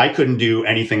sophisticated, I couldn't do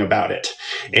anything about it.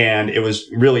 And it was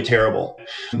really terrible.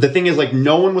 The thing is, like,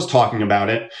 no one was talking about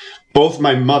it. Both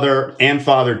my mother and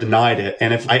father denied it.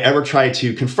 And if I ever tried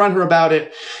to confront her about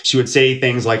it, she would say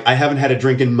things like, I haven't had a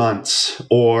drink in months,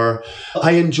 or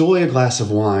I enjoy a glass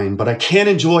of wine, but I can't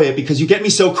enjoy it because you get me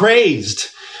so crazed.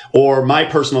 Or my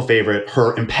personal favorite,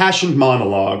 her impassioned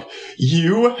monologue,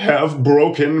 you have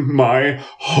broken my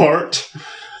heart.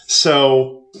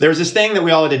 So there was this thing that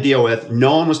we all had to deal with.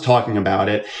 No one was talking about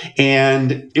it.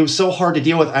 And it was so hard to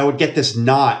deal with. I would get this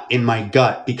knot in my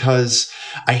gut because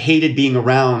I hated being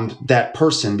around that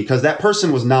person because that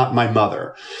person was not my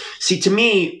mother. See, to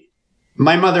me,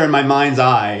 my mother in my mind's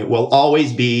eye will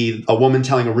always be a woman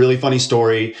telling a really funny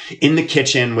story in the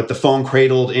kitchen with the phone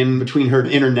cradled in between her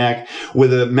inner neck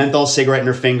with a menthol cigarette in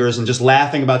her fingers and just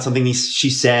laughing about something she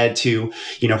said to,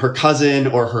 her cousin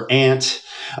or her aunt.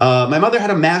 My mother had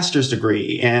a master's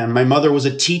degree, and my mother was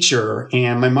a teacher,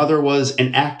 and my mother was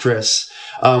an actress.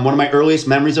 One of my earliest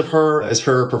memories of her is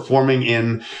her performing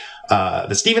in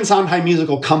the Stephen Sondheim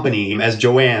musical Company as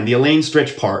Joanne, the Elaine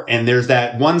Stritch part. And there's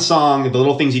that one song, The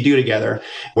Little Things You Do Together,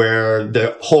 where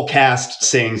the whole cast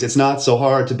sings, it's not so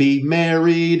hard to be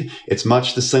married. It's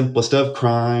much the simplest of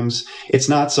crimes. It's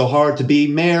not so hard to be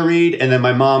married. And then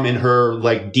my mom in her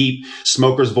deep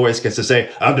smoker's voice gets to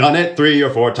say, I've done it 3 or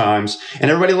 4 times.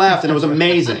 And everybody laughed and it was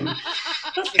amazing.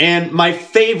 And my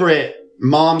favorite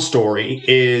mom story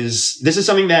is, this is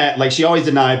something that she always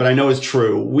denied, but I know is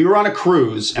true. We were on a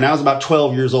cruise and I was about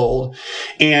 12 years old,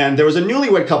 and there was a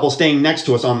newlywed couple staying next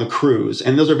to us on the cruise,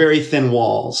 and those are very thin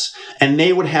walls, and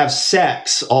they would have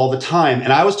sex all the time.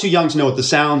 And I was too young to know what the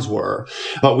sounds were,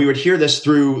 but we would hear this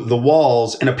through the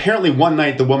walls. And apparently one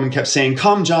night the woman kept saying,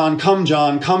 come John, come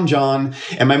John, come John.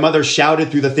 And my mother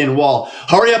shouted through the thin wall,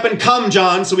 hurry up and come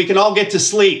John so we can all get to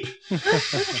sleep.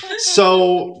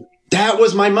 So that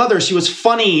was my mother. She was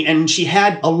funny and she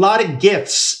had a lot of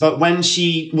gifts, but when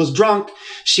she was drunk,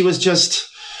 she was just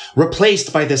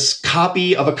replaced by this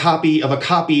copy of a copy of a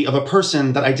copy of a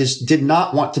person that I just did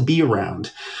not want to be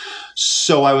around.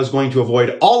 So I was going to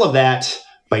avoid all of that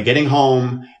by getting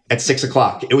home at 6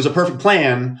 o'clock. It was a perfect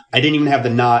plan. I didn't even have the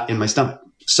knot in my stomach.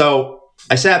 So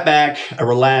I sat back, I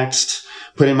relaxed.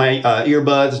 put in my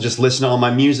earbuds, just listen to all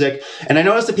my music. And I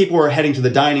noticed that people were heading to the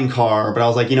dining car, but I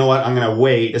was like, you know what? I'm going to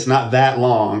wait. It's not that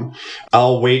long.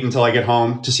 I'll wait until I get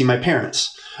home to see my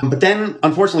parents. But then,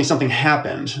 unfortunately, something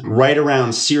happened right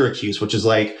around Syracuse, which is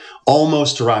like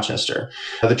almost to Rochester.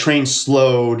 The train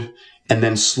slowed and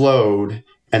then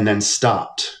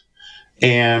stopped.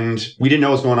 And we didn't know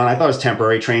what was going on. I thought it was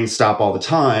temporary. Trains stop all the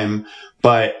time,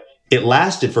 but it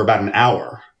lasted for about an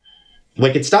hour.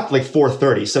 Like it stopped like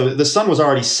 4:30. So the sun was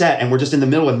already set and we're just in the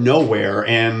middle of nowhere.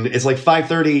 And it's like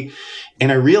 5:30.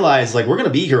 And I realized like we're going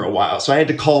to be here a while. So I had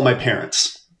to call my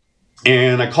parents.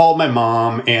 And I called my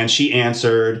mom and she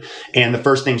answered. And the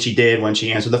first thing she did when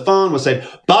she answered the phone was said,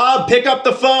 "Bob, pick up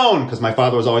the phone." Because my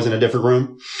father was always in a different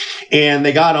room. And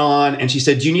they got on and she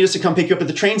said, "Do you need us to come pick you up at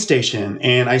the train station?"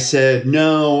 And I said,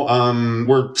 "No,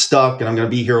 we're stuck and I'm going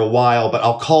to be here a while, but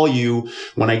I'll call you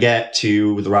when I get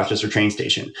to the Rochester train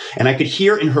station." And I could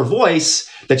hear in her voice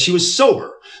that she was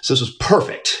sober. So this was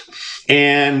perfect.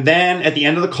 And then at the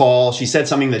end of the call, she said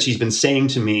something that she's been saying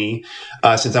to me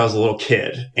since I was a little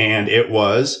kid. And it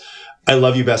was, "I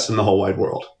love you best in the whole wide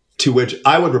world." To which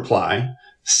I would reply,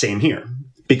 "Same here."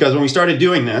 Because when we started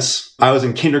doing this, I was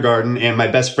in kindergarten and my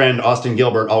best friend, Austin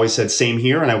Gilbert, always said "same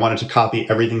here." And I wanted to copy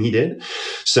everything he did.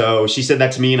 So she said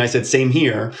that to me and I said "same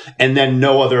here." And then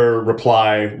no other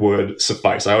reply would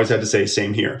suffice. I always had to say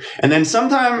 "same here." And then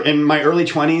sometime in my early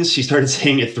 20s, she started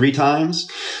saying it 3 times.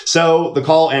 So the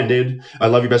call ended. "I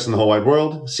love you best in the whole wide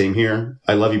world. Same here.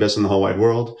 I love you best in the whole wide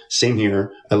world. Same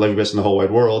here. I love you best in the whole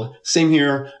wide world. Same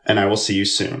here. And I will see you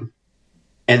soon."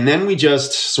 And then we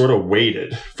just sort of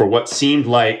waited for what seemed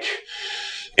like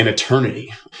an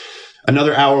eternity.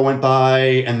 Another hour went by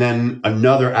and then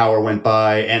another hour went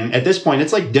by. And at this point,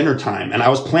 it's like dinner time. And I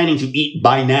was planning to eat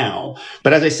by now.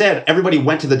 But as I said, everybody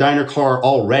went to the diner car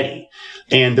already.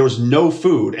 And there was no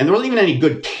food. And there wasn't even any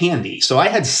good candy. So I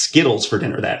had Skittles for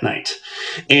dinner that night.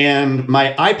 And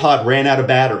my iPod ran out of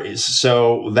batteries.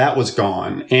 So that was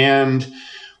gone. And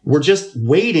we're just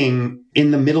waiting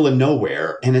in the middle of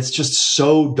nowhere, and it's just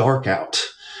so dark out.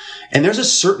 And there's a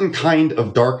certain kind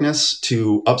of darkness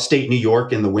to upstate New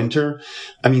York in the winter.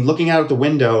 I mean, looking out at the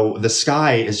window, the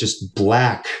sky is just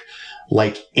black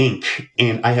like ink,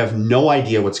 and I have no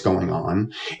idea what's going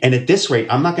on. And at this rate,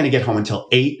 I'm not going to get home until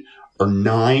 8 or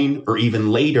 9 or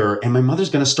even later, and my mother's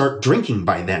going to start drinking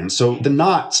by then. So the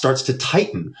knot starts to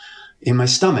tighten in my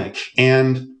stomach,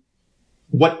 and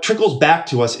what trickles back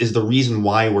to us is the reason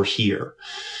why we're here.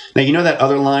 Now, you know that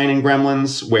other line in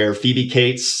Gremlins where Phoebe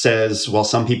Cates says, "Well,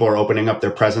 some people are opening up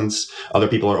their presents, other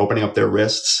people are opening up their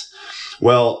wrists."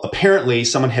 Well, apparently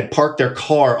someone had parked their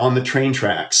car on the train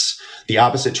tracks, the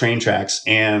opposite train tracks,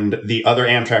 and the other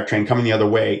Amtrak train coming the other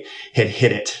way had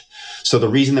hit it. So the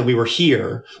reason that we were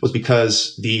here was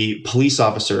because the police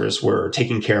officers were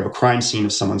taking care of a crime scene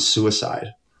of someone's suicide.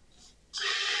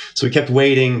 So we kept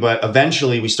waiting, but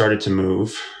eventually we started to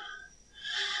move.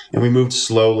 And we moved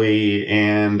slowly,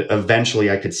 and eventually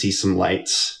I could see some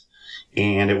lights.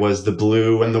 And it was the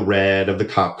blue and the red of the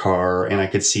cop car, and I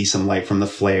could see some light from the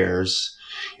flares,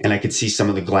 and I could see some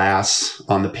of the glass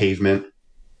on the pavement.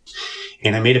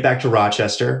 And I made it back to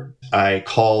Rochester. I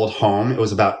called home. It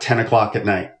was about 10 o'clock at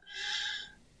night.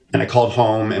 And I called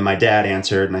home, and my dad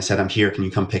answered, and I said, "I'm here. Can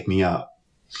you come pick me up?"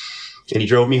 And he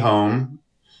drove me home.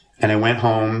 And I went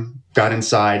home, got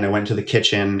inside, and I went to the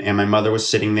kitchen, and my mother was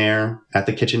sitting there at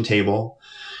the kitchen table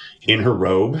in her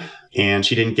robe, and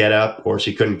she didn't get up, or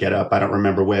she couldn't get up. I don't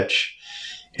remember which.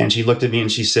 And she looked at me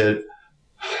and she said,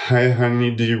 "Hi,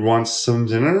 honey, do you want some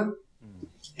dinner?"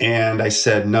 And I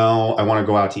said, "No, I want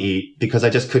to go out to eat," because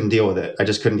I just couldn't deal with it. I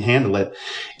just couldn't handle it.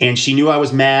 And she knew I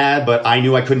was mad, but I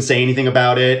knew I couldn't say anything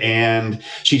about it. And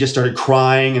she just started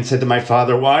crying and said to my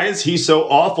father, "Why is he so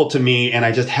awful to me?" And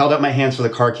I just held up my hands for the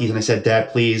car keys and I said,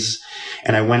 "Dad, please."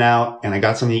 And I went out and I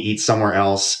got something to eat somewhere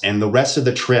else. And the rest of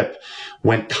the trip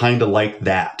went kind of like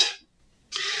that.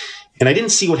 And I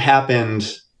didn't see what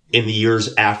happened in the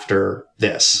years after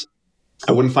this.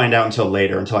 I wouldn't find out until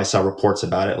later, until I saw reports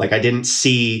about it. Like, I didn't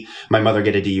see my mother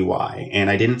get a DUI,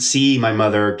 and I didn't see my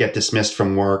mother get dismissed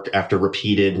from work after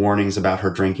repeated warnings about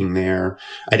her drinking there.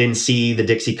 I didn't see the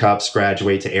Dixie cups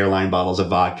graduate to airline bottles of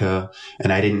vodka,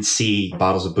 and I didn't see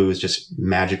bottles of booze just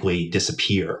magically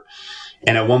disappear.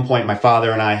 And at one point, my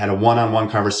father and I had a one-on-one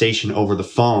conversation over the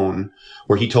phone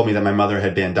where he told me that my mother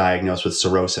had been diagnosed with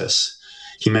cirrhosis.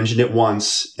 He mentioned it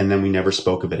once, and then we never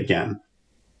spoke of it again.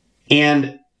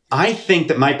 And I think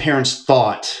that my parents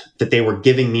thought that they were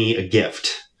giving me a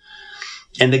gift.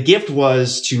 And the gift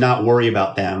was to not worry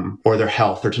about them or their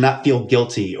health, or to not feel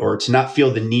guilty, or to not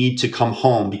feel the need to come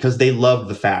home, because they loved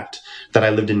the fact that I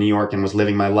lived in New York and was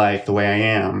living my life the way I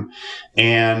am.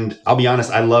 And I'll be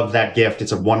honest, I love that gift.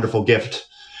 It's a wonderful gift,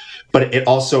 but it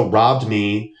also robbed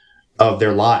me of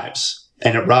their lives,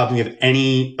 and it robbed me of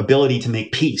any ability to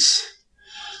make peace.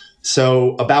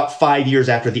 So about 5 years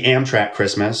after the Amtrak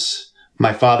Christmas,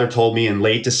 my father told me in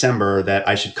late December that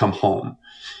I should come home.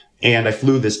 And I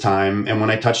flew this time. And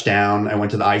when I touched down, I went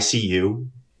to the ICU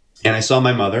and I saw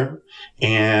my mother,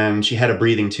 and she had a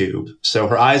breathing tube. So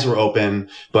her eyes were open,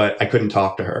 but I couldn't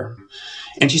talk to her.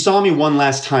 And she saw me one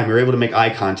last time. We were able to make eye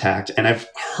contact. And I've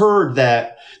heard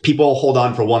that people hold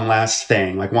on for one last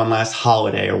thing, like one last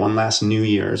holiday or one last New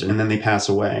Year's, and then they pass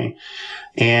away.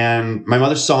 And my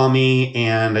mother saw me,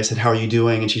 and I said, "How are you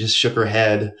doing?" And she just shook her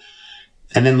head.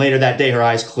 And then later that day, her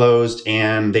eyes closed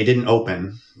and they didn't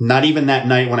open. Not even that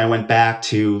night when I went back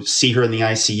to see her in the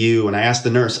ICU, and I asked the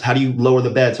nurse, "How do you lower the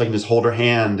bed so I can just hold her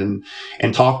hand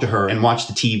and talk to her and watch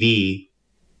the TV?"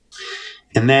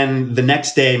 And then the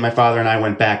next day, my father and I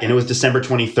went back, and it was December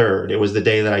 23rd. It was the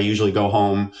day that I usually go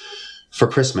home for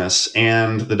Christmas.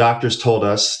 And the doctors told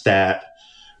us that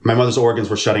my mother's organs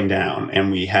were shutting down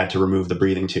and we had to remove the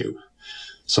breathing tube.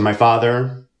 So my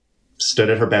father stood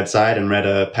at her bedside and read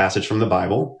a passage from the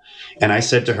Bible. And I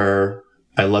said to her,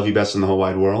 "I love you best in the whole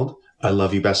wide world. I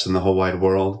love you best in the whole wide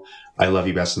world. I love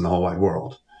you best in the whole wide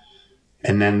world."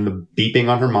 And then the beeping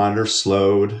on her monitor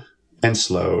slowed and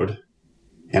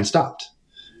stopped.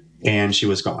 And she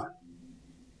was gone.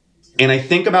 And I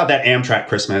think about that Amtrak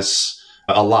Christmas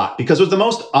a lot, because it was the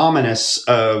most ominous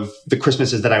of the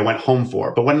Christmases that I went home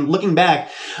for. But when looking back,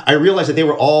 I realized that they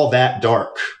were all that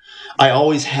dark. I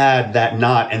always had that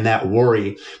knot and that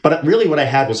worry. But really what I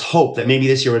had was hope that maybe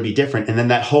this year would be different. And then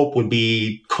that hope would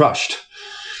be crushed.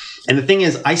 And the thing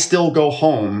is, I still go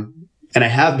home, and I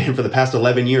have been for the past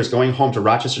 11 years, going home to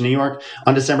Rochester, New York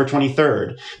on December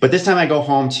 23rd. But this time I go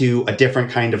home to a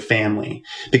different kind of family,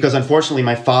 because unfortunately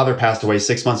my father passed away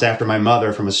 6 months after my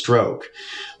mother from a stroke.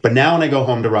 But now when I go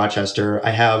home to Rochester, I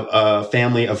have a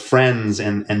family of friends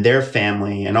and their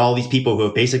family and all these people who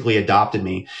have basically adopted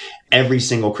me every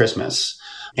single Christmas.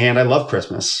 And I love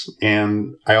Christmas,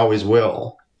 and I always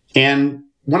will. And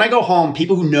when I go home,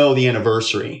 people who know the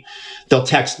anniversary, they'll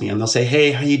text me and they'll say,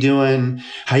 "Hey, how you doing?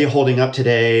 How you holding up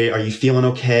today? Are you feeling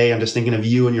okay? I'm just thinking of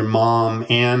you and your mom."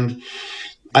 And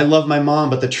I love my mom,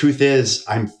 but the truth is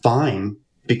I'm fine,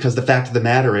 because the fact of the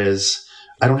matter is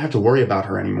I don't have to worry about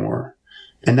her anymore.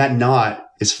 And that knot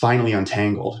is finally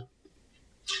untangled.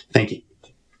 Thank you.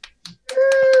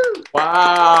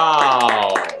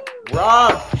 Wow.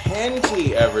 Rob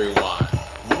Henty, everyone.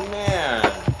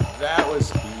 Man, that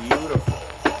was beautiful.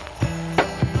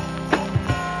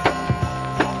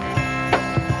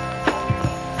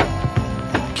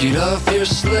 Get off your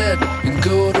sled and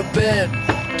go to bed.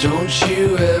 Don't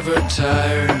you ever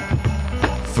tire.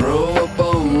 Throw a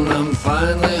bone, I'm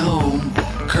finally home,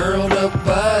 curled up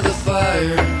by the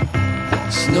fire.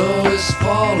 Snow is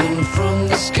falling from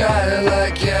the sky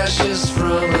like ashes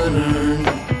from an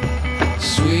urn.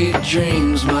 Sweet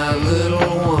dreams, my little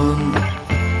one,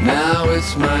 now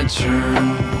it's my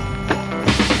turn.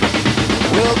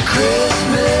 Well,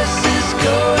 Christmas is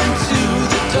going to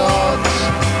the dogs.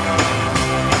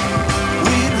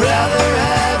 We'd rather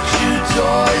have chew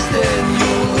toys than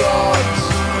your logs.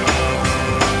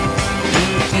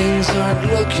 And things aren't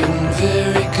looking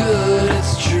very good,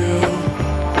 it's true.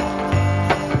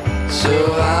 So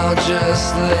I'll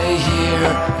just lay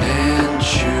here and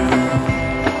chew.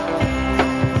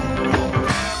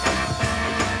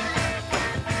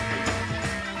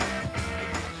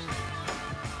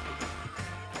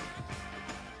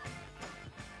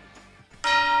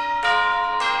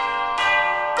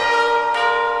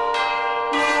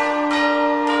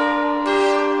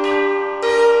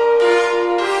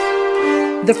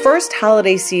 The first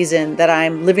holiday season that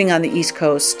I'm living on the East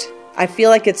Coast, I feel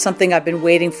like it's something I've been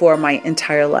waiting for my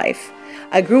entire life.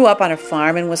 I grew up on a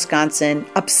farm in Wisconsin,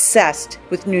 obsessed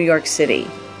with New York City.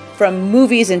 From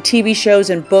movies and TV shows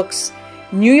and books,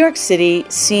 New York City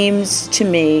seems to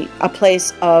me a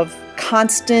place of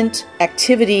constant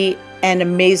activity and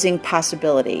amazing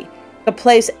possibility. A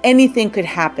place anything could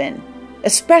happen,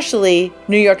 especially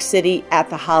New York City at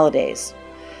the holidays.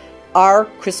 Our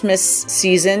Christmas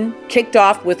season kicked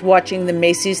off with watching the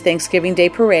Macy's Thanksgiving Day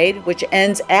Parade, which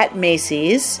ends at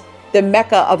Macy's, the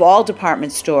mecca of all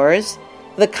department stores,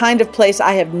 the kind of place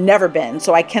I have never been,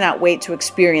 so I cannot wait to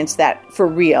experience that for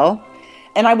real.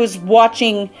 And I was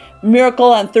watching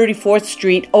Miracle on 34th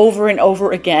Street over and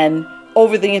over again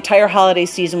over the entire holiday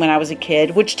season when I was a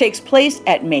kid, which takes place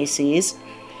at Macy's.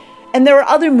 And there are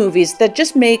other movies that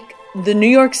just make the New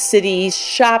York City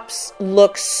shops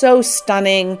look so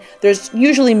stunning. There's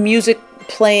usually music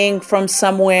playing from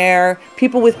somewhere,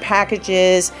 people with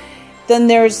packages. Then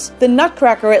there's the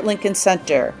Nutcracker at Lincoln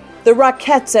Center, the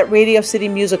Rockettes at Radio City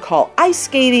Music Hall, ice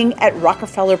skating at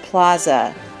Rockefeller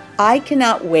Plaza. I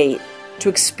cannot wait to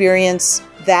experience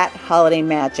that holiday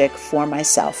magic for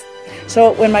myself.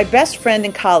 So when my best friend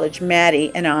in college,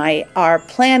 Maddie, and I are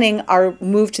planning our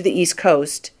move to the East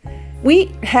Coast,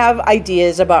 we have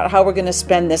ideas about how we're going to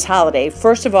spend this holiday.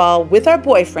 First of all, with our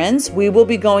boyfriends, we will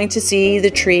be going to see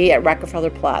the tree at Rockefeller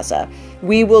Plaza.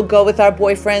 We will go with our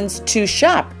boyfriends to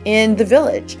shop in the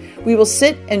Village. We will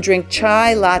sit and drink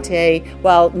chai latte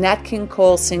while Nat King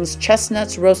Cole sings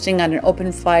chestnuts roasting on an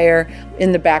open fire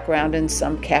in the background in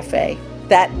some cafe.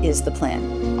 That is the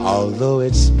plan. Although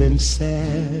it's been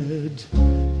said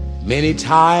many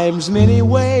times, many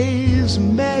ways,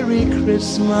 Merry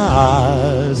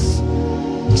Christmas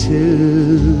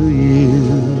to you.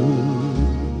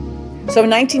 So in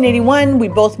 1981, we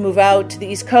both move out to the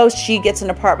East Coast. She gets an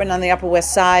apartment on the Upper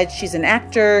West Side. She's an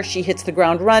actor. She hits the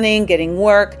ground running, getting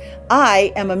work.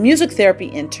 I am a music therapy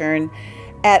intern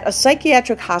at a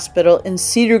psychiatric hospital in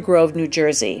Cedar Grove, New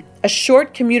Jersey. A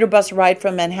short commuter bus ride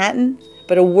from Manhattan,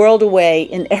 but a world away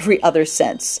in every other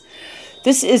sense.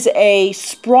 This is a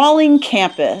sprawling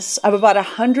campus of about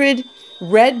 100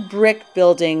 red brick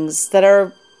buildings that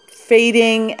are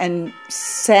fading and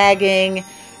sagging,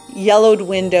 yellowed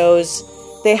windows.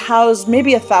 They house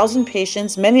maybe 1,000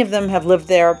 patients. Many of them have lived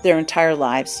there their entire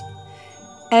lives.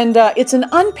 And it's an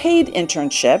unpaid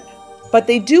internship, but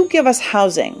they do give us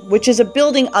housing, which is a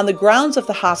building on the grounds of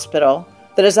the hospital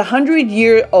that is a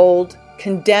 100-year-old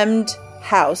condemned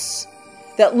house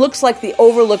that looks like the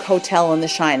Overlook Hotel in The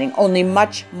Shining, only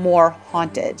much more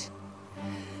haunted.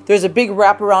 There's a big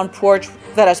wraparound porch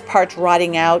that has parts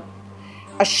rotting out,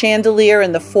 a chandelier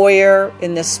in the foyer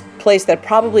in this place that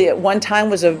probably at one time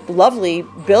was a lovely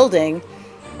building,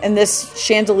 and this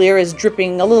chandelier is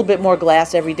dripping a little bit more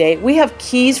glass every day. We have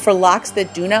keys for locks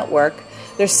that do not work.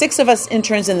 There's 6 of us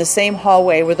interns in the same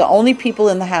hallway. We're the only people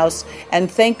in the house,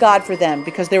 and thank God for them,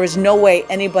 because there is no way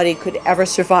anybody could ever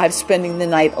survive spending the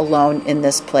night alone in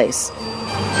this place.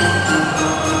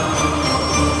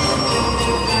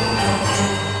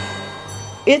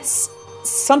 It's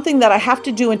something that I have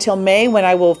to do until May, when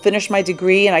I will finish my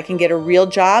degree and I can get a real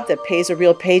job that pays a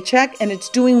real paycheck. And it's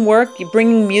doing work, you're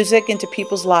bringing music into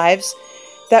people's lives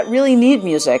that really need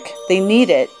music. They need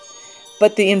it.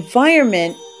 But the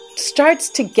environment starts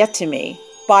to get to me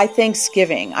by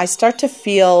Thanksgiving. I start to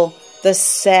feel the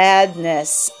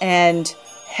sadness and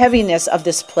heaviness of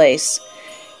this place.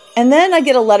 And then I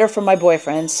get a letter from my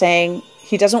boyfriend saying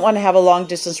he doesn't want to have a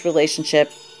long-distance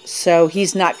relationship, so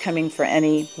he's not coming for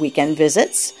any weekend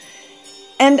visits.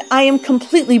 And I am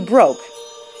completely broke.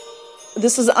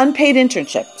 This is an unpaid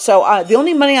internship. So the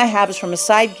only money I have is from a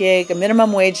side gig, a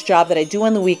minimum wage job that I do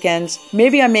on the weekends.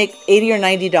 Maybe I make $80 or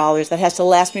 $90 that has to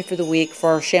last me for the week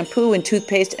for shampoo and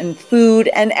toothpaste and food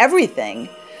and everything.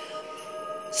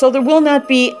 So there will not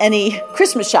be any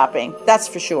Christmas shopping, that's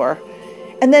for sure.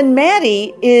 And then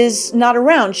Maddie is not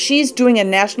around. She's doing a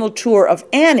national tour of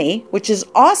Annie, which is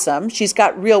awesome. She's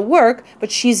got real work, but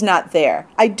she's not there.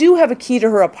 I do have a key to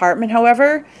her apartment,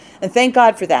 however, and thank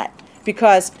God for that.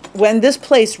 Because when this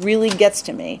place really gets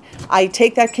to me, I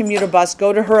take that commuter bus,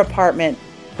 go to her apartment,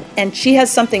 and she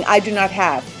has something I do not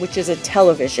have, which is a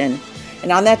television.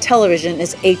 And on that television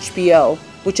is HBO,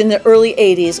 which in the early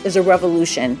 80s is a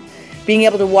revolution. Being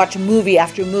able to watch movie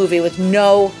after movie with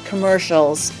no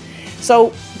commercials.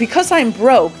 So because I'm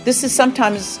broke, this is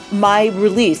sometimes my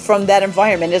relief from that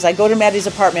environment as I go to Maddie's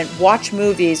apartment, watch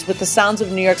movies with the sounds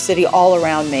of New York City all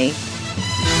around me.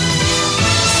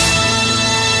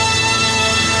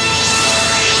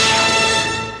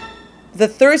 The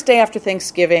Thursday after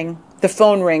Thanksgiving, the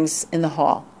phone rings in the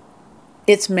hall.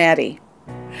 It's Maddie.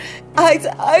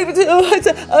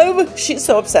 She's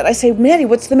so upset. I say, Maddie,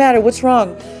 what's the matter? What's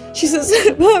wrong? She says,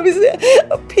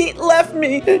 Pete left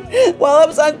me while I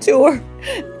was on tour.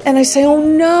 And I say, oh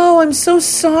no, I'm so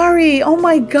sorry. Oh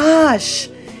my gosh.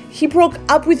 He broke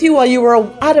up with you while you were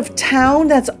out of town?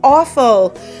 That's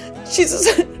awful. She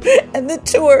says, and the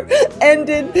tour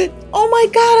ended. Oh my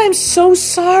God, I'm so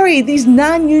sorry. These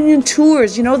non-union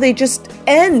tours, they just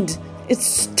end.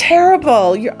 It's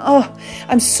terrible.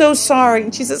 I'm so sorry.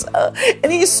 And she says,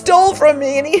 and he stole from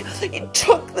me and he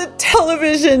took the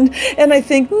television. And I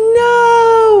think,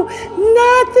 no,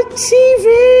 not the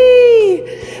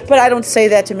TV. But I don't say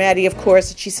that to Maddie, of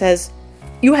course. And she says,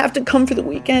 you have to come for the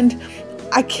weekend.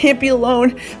 I can't be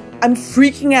alone. I'm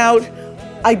freaking out.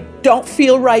 I don't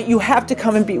feel right. You have to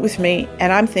come and be with me.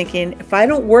 And I'm thinking, if I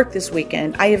don't work this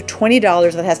weekend, I have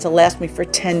 $20 that has to last me for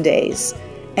 10 days.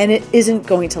 And it isn't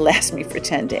going to last me for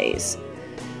 10 days.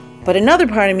 But another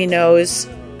part of me knows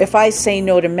if I say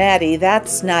no to Maddie,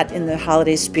 that's not in the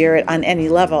holiday spirit on any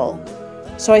level.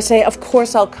 So I say, of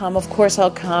course I'll come.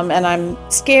 And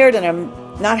I'm scared and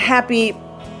I'm not happy,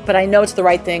 but I know it's the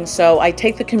right thing. So I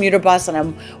take the commuter bus and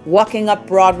I'm walking up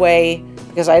Broadway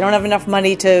because I don't have enough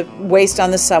money to waste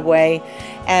on the subway.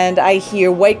 And I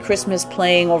hear White Christmas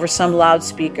playing over some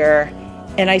loudspeaker.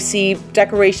 And I see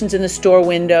decorations in the store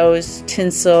windows,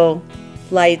 tinsel,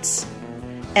 lights.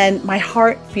 And my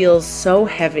heart feels so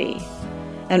heavy.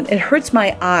 And it hurts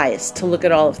my eyes to look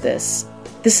at all of this.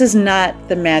 This is not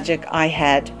the magic I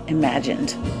had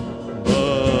imagined.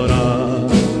 But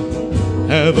I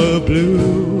have a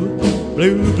blue,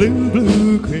 blue, blue,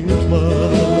 blue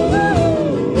Christmas.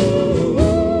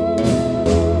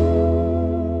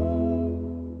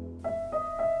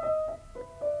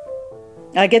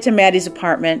 I get to Maddie's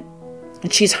apartment,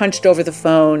 and she's hunched over the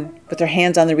phone with her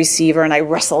hands on the receiver, and I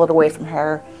wrestle it away from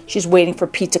her. She's waiting for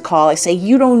Pete to call. I say,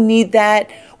 you don't need that.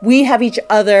 We have each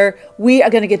other. We are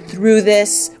going to get through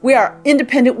this. We are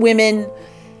independent women.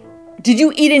 Did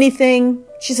you eat anything?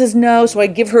 She says no, so I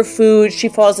give her food. She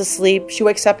falls asleep. She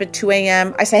wakes up at 2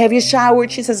 a.m. I say, have you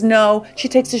showered? She says no. She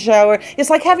takes a shower. It's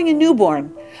like having a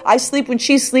newborn. I sleep when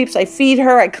she sleeps. I feed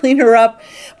her. I clean her up.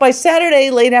 By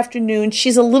Saturday, late afternoon,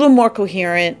 she's a little more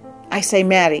coherent. I say,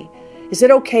 Maddie, is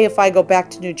it okay if I go back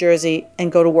to New Jersey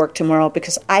and go to work tomorrow?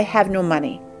 Because I have no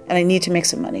money and I need to make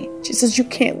some money. She says, you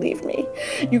can't leave me.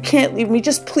 You can't leave me.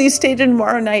 Just please stay till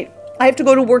tomorrow night. I have to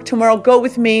go to work tomorrow. Go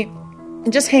with me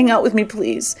and just hang out with me,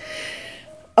 please.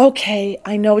 Okay,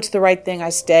 I know it's the right thing. I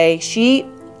stay. She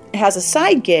has a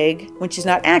side gig when she's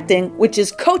not acting, which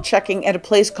is coat checking at a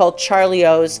place called Charlie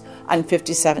O's on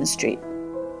 57th Street.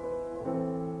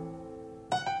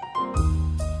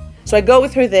 So I go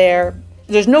with her there.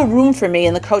 There's no room for me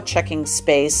in the coat checking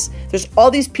space. There's all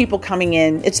these people coming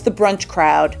in. It's the brunch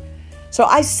crowd. So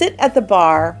I sit at the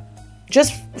bar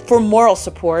just for moral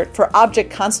support, for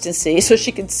object constancy, so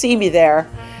she can see me there,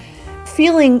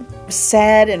 feeling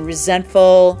sad and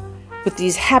resentful with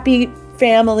these happy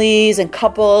families and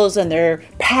couples and their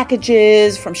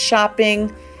packages from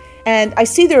shopping. And I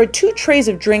see there are 2 trays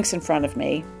of drinks in front of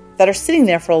me that are sitting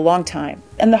there for a long time.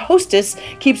 And the hostess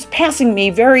keeps passing me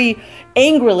very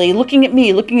angrily, looking at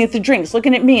me, looking at the drinks,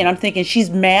 looking at me. And I'm thinking she's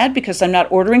mad because I'm not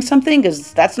ordering something,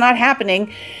 because that's not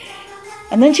happening.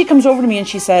 And then she comes over to me and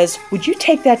she says, would you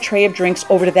take that tray of drinks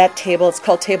over to that table? It's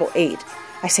called table 8.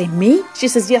 I say, me? She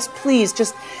says, yes, please.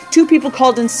 Just 2 people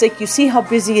called in sick. You see how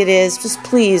busy it is. Just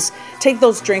please take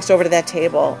those drinks over to that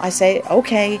table. I say,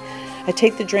 okay. I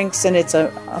take the drinks, and it's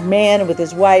a man with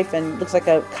his wife and looks like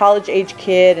a college-age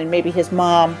kid and maybe his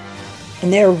mom.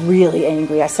 And they're really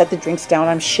angry. I set the drinks down.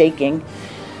 I'm shaking.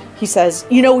 He says,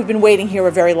 you know, we've been waiting here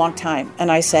a very long time.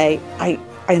 And I say, I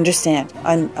understand.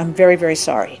 I'm very, very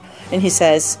sorry. And he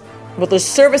says, well, the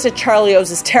service at Charlie O's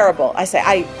is terrible. I say,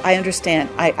 I understand.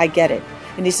 I get it.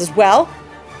 And he says, well,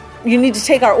 you need to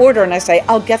take our order. And I say,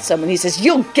 I'll get some. And he says,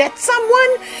 you'll get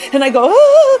someone? And I go,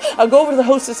 oh. I'll go over to the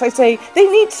hostess. I say, they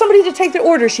need somebody to take their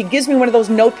order. She gives me one of those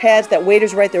notepads that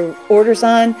waiters write their orders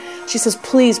on. She says,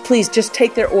 please, just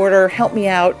take their order. Help me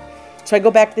out. So I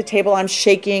go back to the table. I'm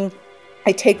shaking.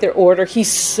 I take their order.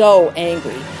 He's so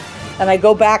angry. And I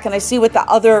go back and I see what the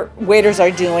other waiters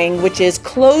are doing, which is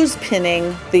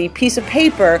clothespinning the piece of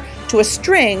paper to a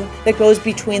string that goes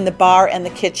between the bar and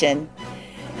the kitchen.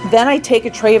 Then I take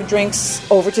a tray of drinks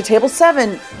over to table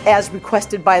 7 as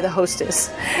requested by the hostess.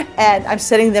 And I'm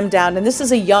setting them down. And this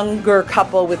is a younger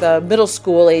couple with a middle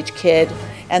school age kid.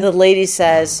 And the lady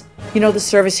says, you know, the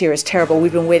service here is terrible.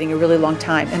 We've been waiting a really long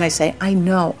time. And I say, I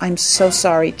know, I'm so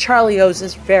sorry. Charlie O's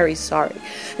is very sorry.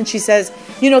 And she says,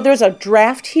 you know, there's a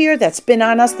draft here that's been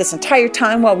on us this entire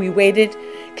time while we waited.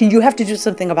 Can you have to do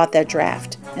something about that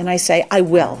draft? And I say, I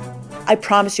will. I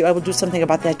promise you I will do something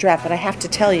about that draft. But I have to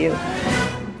tell you,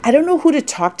 I don't know who to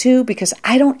talk to because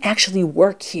I don't actually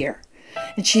work here.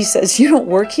 And she says, you don't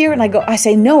work here? And I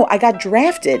say, no, I got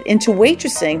drafted into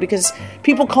waitressing because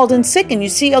people called in sick and you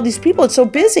see all these people, it's so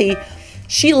busy.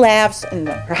 She laughs and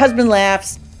her husband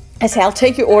laughs. I say, I'll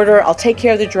take your order. I'll take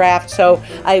care of the draft. So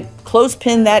I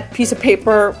clothespin that piece of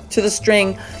paper to the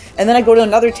string. And then I go to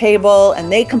another table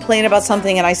and they complain about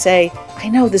something. And I say, I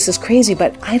know this is crazy,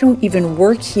 but I don't even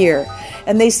work here.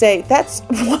 And they say, that's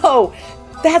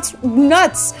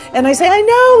nuts. And I say, I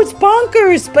know, it's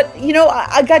bonkers. But, you know,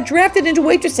 I got drafted into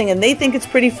waitressing and they think it's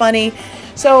pretty funny.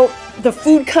 So the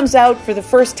food comes out for the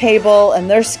first table and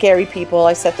they're scary people.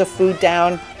 I set the food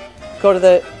down. go to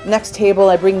the next table,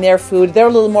 I bring their food. They're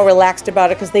a little more relaxed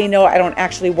about it because they know I don't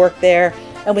actually work there.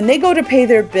 And when they go to pay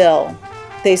their bill,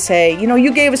 they say,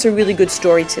 you gave us a really good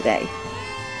story today.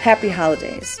 Happy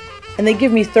holidays. And they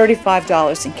give me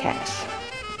 $35 in cash.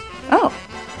 Oh,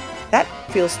 that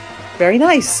feels very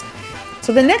nice.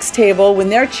 So the next table, when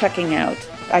they're checking out,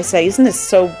 I say, isn't this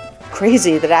so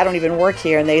crazy that I don't even work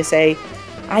here? And they say,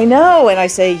 I know. And I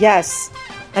say, yes.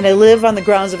 And I live on the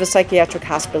grounds of a psychiatric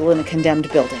hospital in a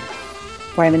condemned building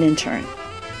where I'm an intern.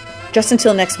 Just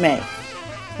until next May.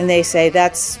 And they say,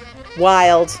 that's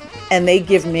wild. And they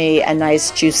give me a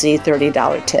nice, juicy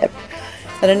 $30 tip.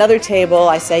 At another table,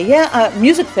 I say,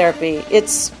 music therapy.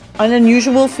 It's an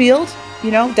unusual field,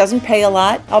 doesn't pay a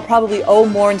lot. I'll probably owe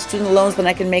more in student loans than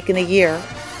I can make in a year.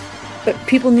 But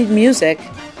people need music,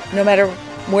 no matter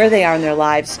where they are in their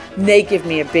lives. They give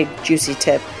me a big, juicy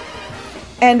tip.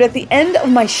 And at the end of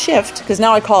my shift, because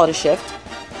now I call it a shift,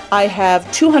 I have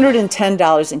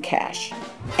 $210 in cash.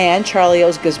 And Charlie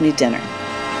O's gives me dinner.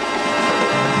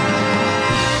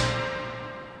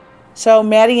 So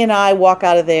Maddie and I walk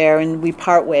out of there and we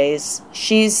part ways.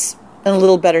 She's in a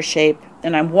little better shape,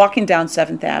 and I'm walking down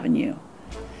 7th Avenue.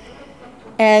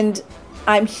 And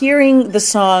I'm hearing the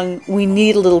song We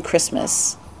Need a Little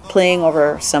Christmas playing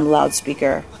over some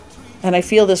loudspeaker. And I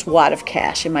feel this wad of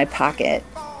cash in my pocket.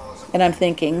 And I'm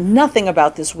thinking, nothing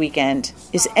about this weekend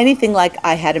is anything like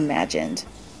I had imagined.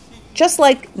 Just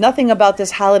like nothing about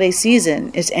this holiday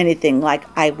season is anything like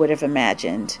I would have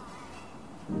imagined.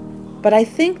 But I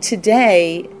think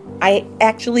today I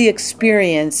actually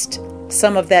experienced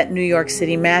some of that New York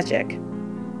City magic.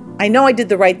 I know I did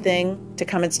the right thing to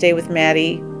come and stay with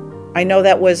Maddie. I know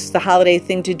that was the holiday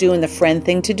thing to do and the friend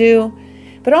thing to do.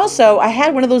 But also, I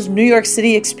had one of those New York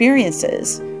City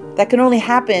experiences that can only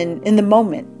happen in the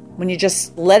moment, when you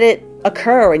just let it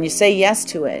occur and you say yes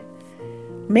to it.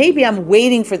 Maybe I'm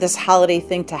waiting for this holiday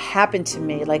thing to happen to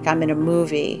me like I'm in a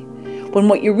movie, when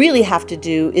what you really have to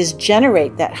do is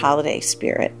generate that holiday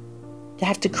spirit. You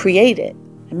have to create it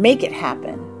and make it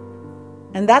happen.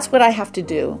 And that's what I have to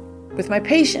do with my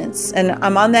patients. And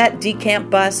I'm on that decamp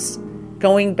bus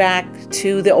going back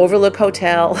to the Overlook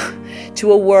Hotel,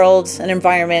 to a world, an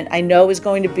environment I know is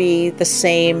going to be the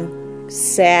same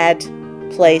sad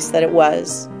place that it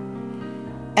was.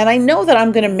 And I know that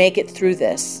I'm going to make it through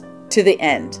this to the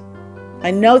end.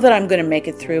 I know that I'm going to make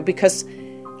it through because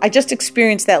I just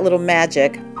experienced that little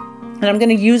magic, and I'm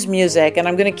going to use music, and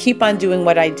I'm going to keep on doing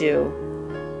what I do.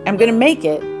 I'm going to make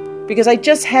it because I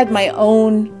just had my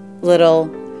own little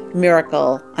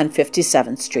miracle on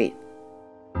 57th Street.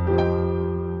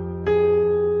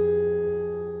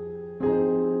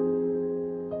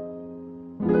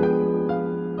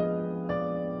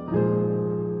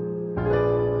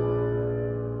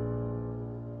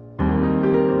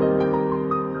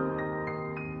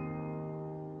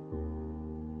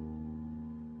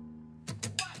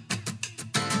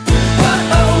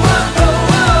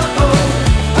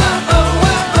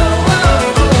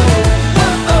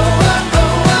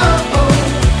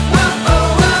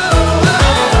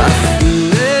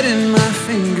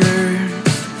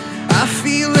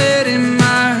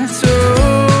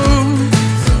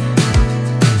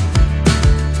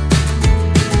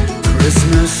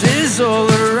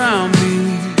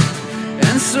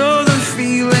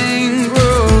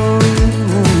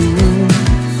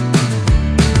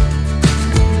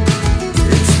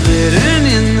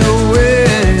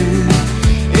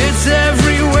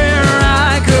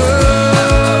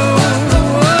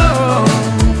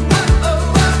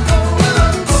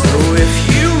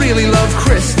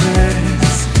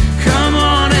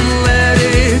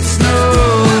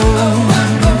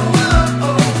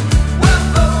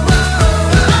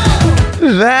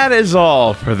 That is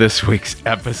all for this week's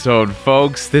episode,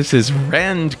 folks. This is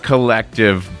Rend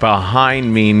Collective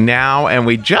behind me now, and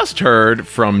we just heard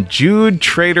from Jude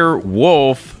Trader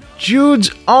Wolf, Jude's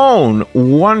own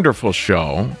wonderful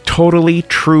show, Totally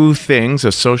True Things,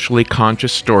 a socially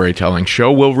conscious storytelling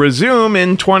show, will resume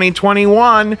in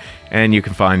 2021, and you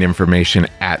can find information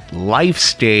at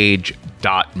lifestage.me.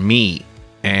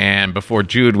 And before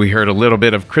Jude, we heard a little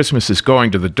bit of Christmas is Going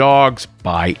to the Dogs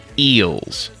by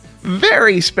Eels.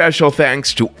 Very special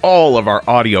thanks to all of our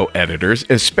audio editors,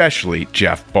 especially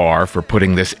Jeff Barr for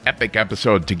putting this epic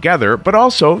episode together, but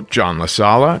also John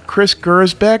LaSala, Chris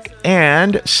Gersbeck,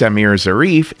 and Samir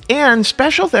Zarif, and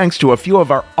special thanks to a few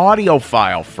of our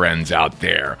audiophile friends out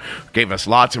there who gave us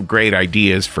lots of great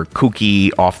ideas for kooky,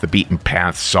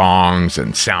 off-the-beaten-path songs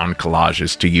and sound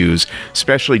collages to use,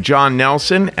 especially John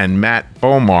Nelson and Matt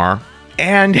Bomar.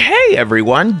 And hey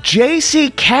everyone,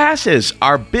 JC Cassis,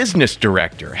 our business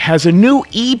director, has a new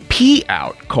EP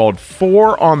out called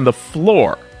 4 on the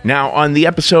Floor. Now, on the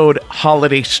episode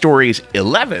Holiday Stories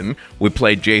 11, we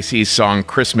played JC's song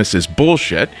Christmas is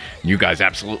Bullshit. You guys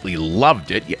absolutely loved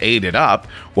it. You ate it up.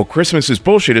 Well, Christmas is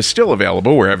Bullshit is still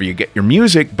available wherever you get your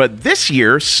music, but this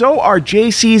year, so are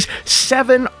JC's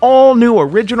 7 all-new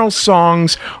original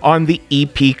songs on the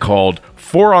EP called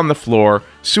 4 on the Floor.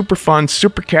 Super fun,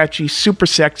 super catchy, super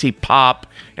sexy pop,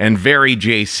 and very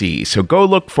JC. So go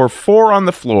look for 4 on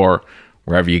the Floor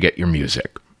wherever you get your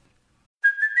music.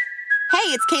 Hey,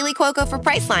 it's Kaylee Cuoco for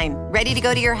Priceline. Ready to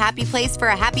go to your happy place for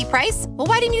a happy price? Well,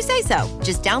 why didn't you say so?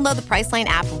 Just download the Priceline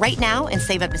app right now and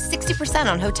save up to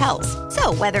 60% on hotels.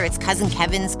 So whether it's Cousin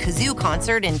Kevin's Kazoo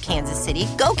Concert in Kansas City,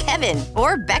 go Kevin,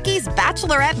 or Becky's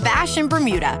Bachelorette Bash in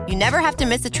Bermuda, you never have to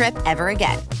miss a trip ever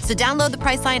again. So download the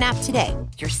Priceline app today.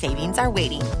 Your savings are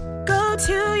waiting. Go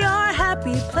to your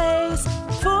happy place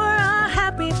for a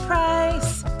happy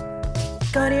price.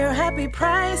 Go to your happy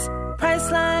price,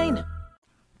 Priceline.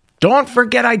 Don't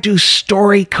forget I do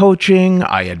story coaching.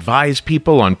 I advise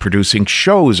people on producing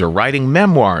shows or writing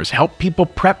memoirs, help people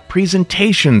prep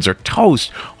presentations or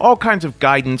toast, all kinds of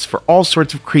guidance for all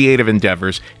sorts of creative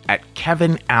endeavors at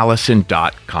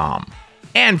kevinallison.com.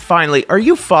 And finally, are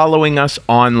you following us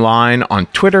online on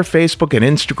Twitter, Facebook, and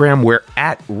Instagram? We're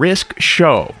at Risk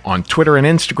Show. On Twitter and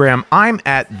Instagram, I'm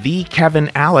at The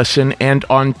Kevin Allison, and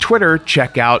on Twitter,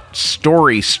 check out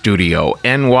Story Studio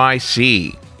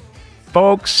NYC.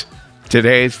 Folks,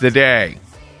 today's the day.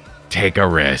 Take a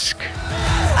risk.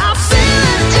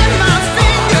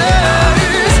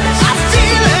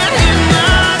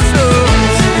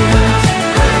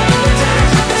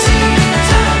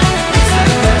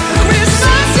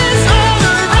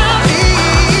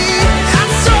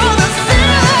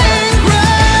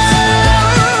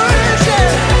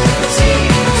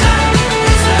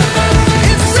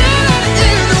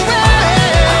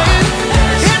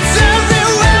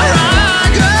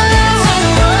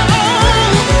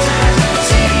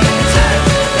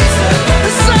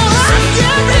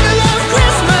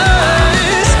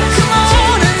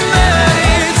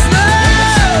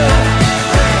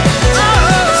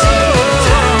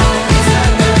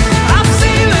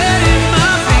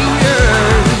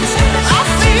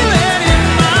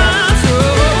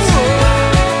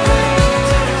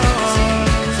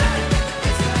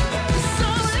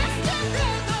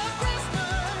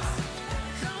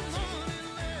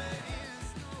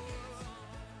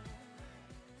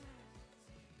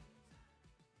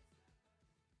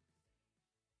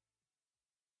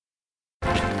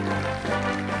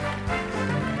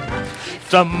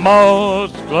 The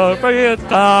most glorious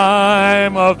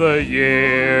time of the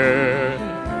year.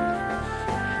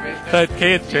 The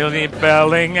kids silly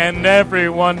belling and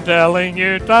everyone telling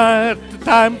you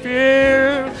time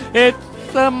here. It's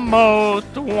the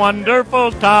most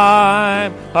wonderful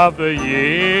time of the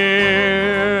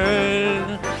year.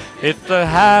 It's the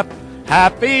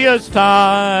happiest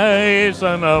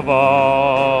season of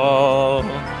all.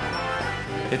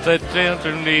 It's a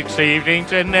children's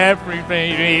evenings and every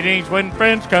meetings when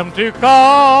friends come to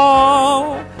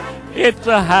call. It's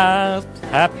the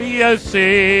happiest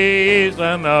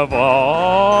season of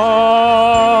all.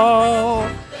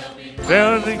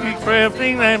 There's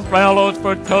crafting and fellows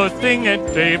for toasting and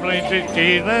tabling to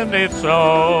cheese and it's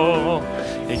so.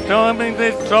 It's telling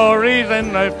the stories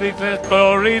and the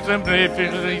stories and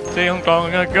the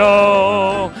long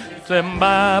ago. It's a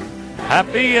map.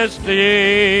 Happiest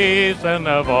season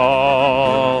of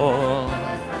all.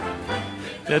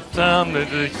 The time of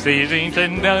the seasons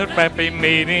and the happy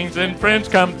meetings and friends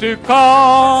come to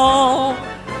call.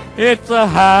 It's a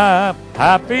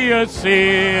happiest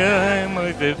season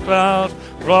with this most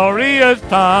glorious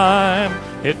time.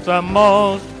 It's the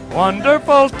most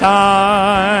wonderful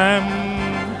time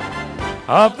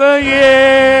of the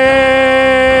year.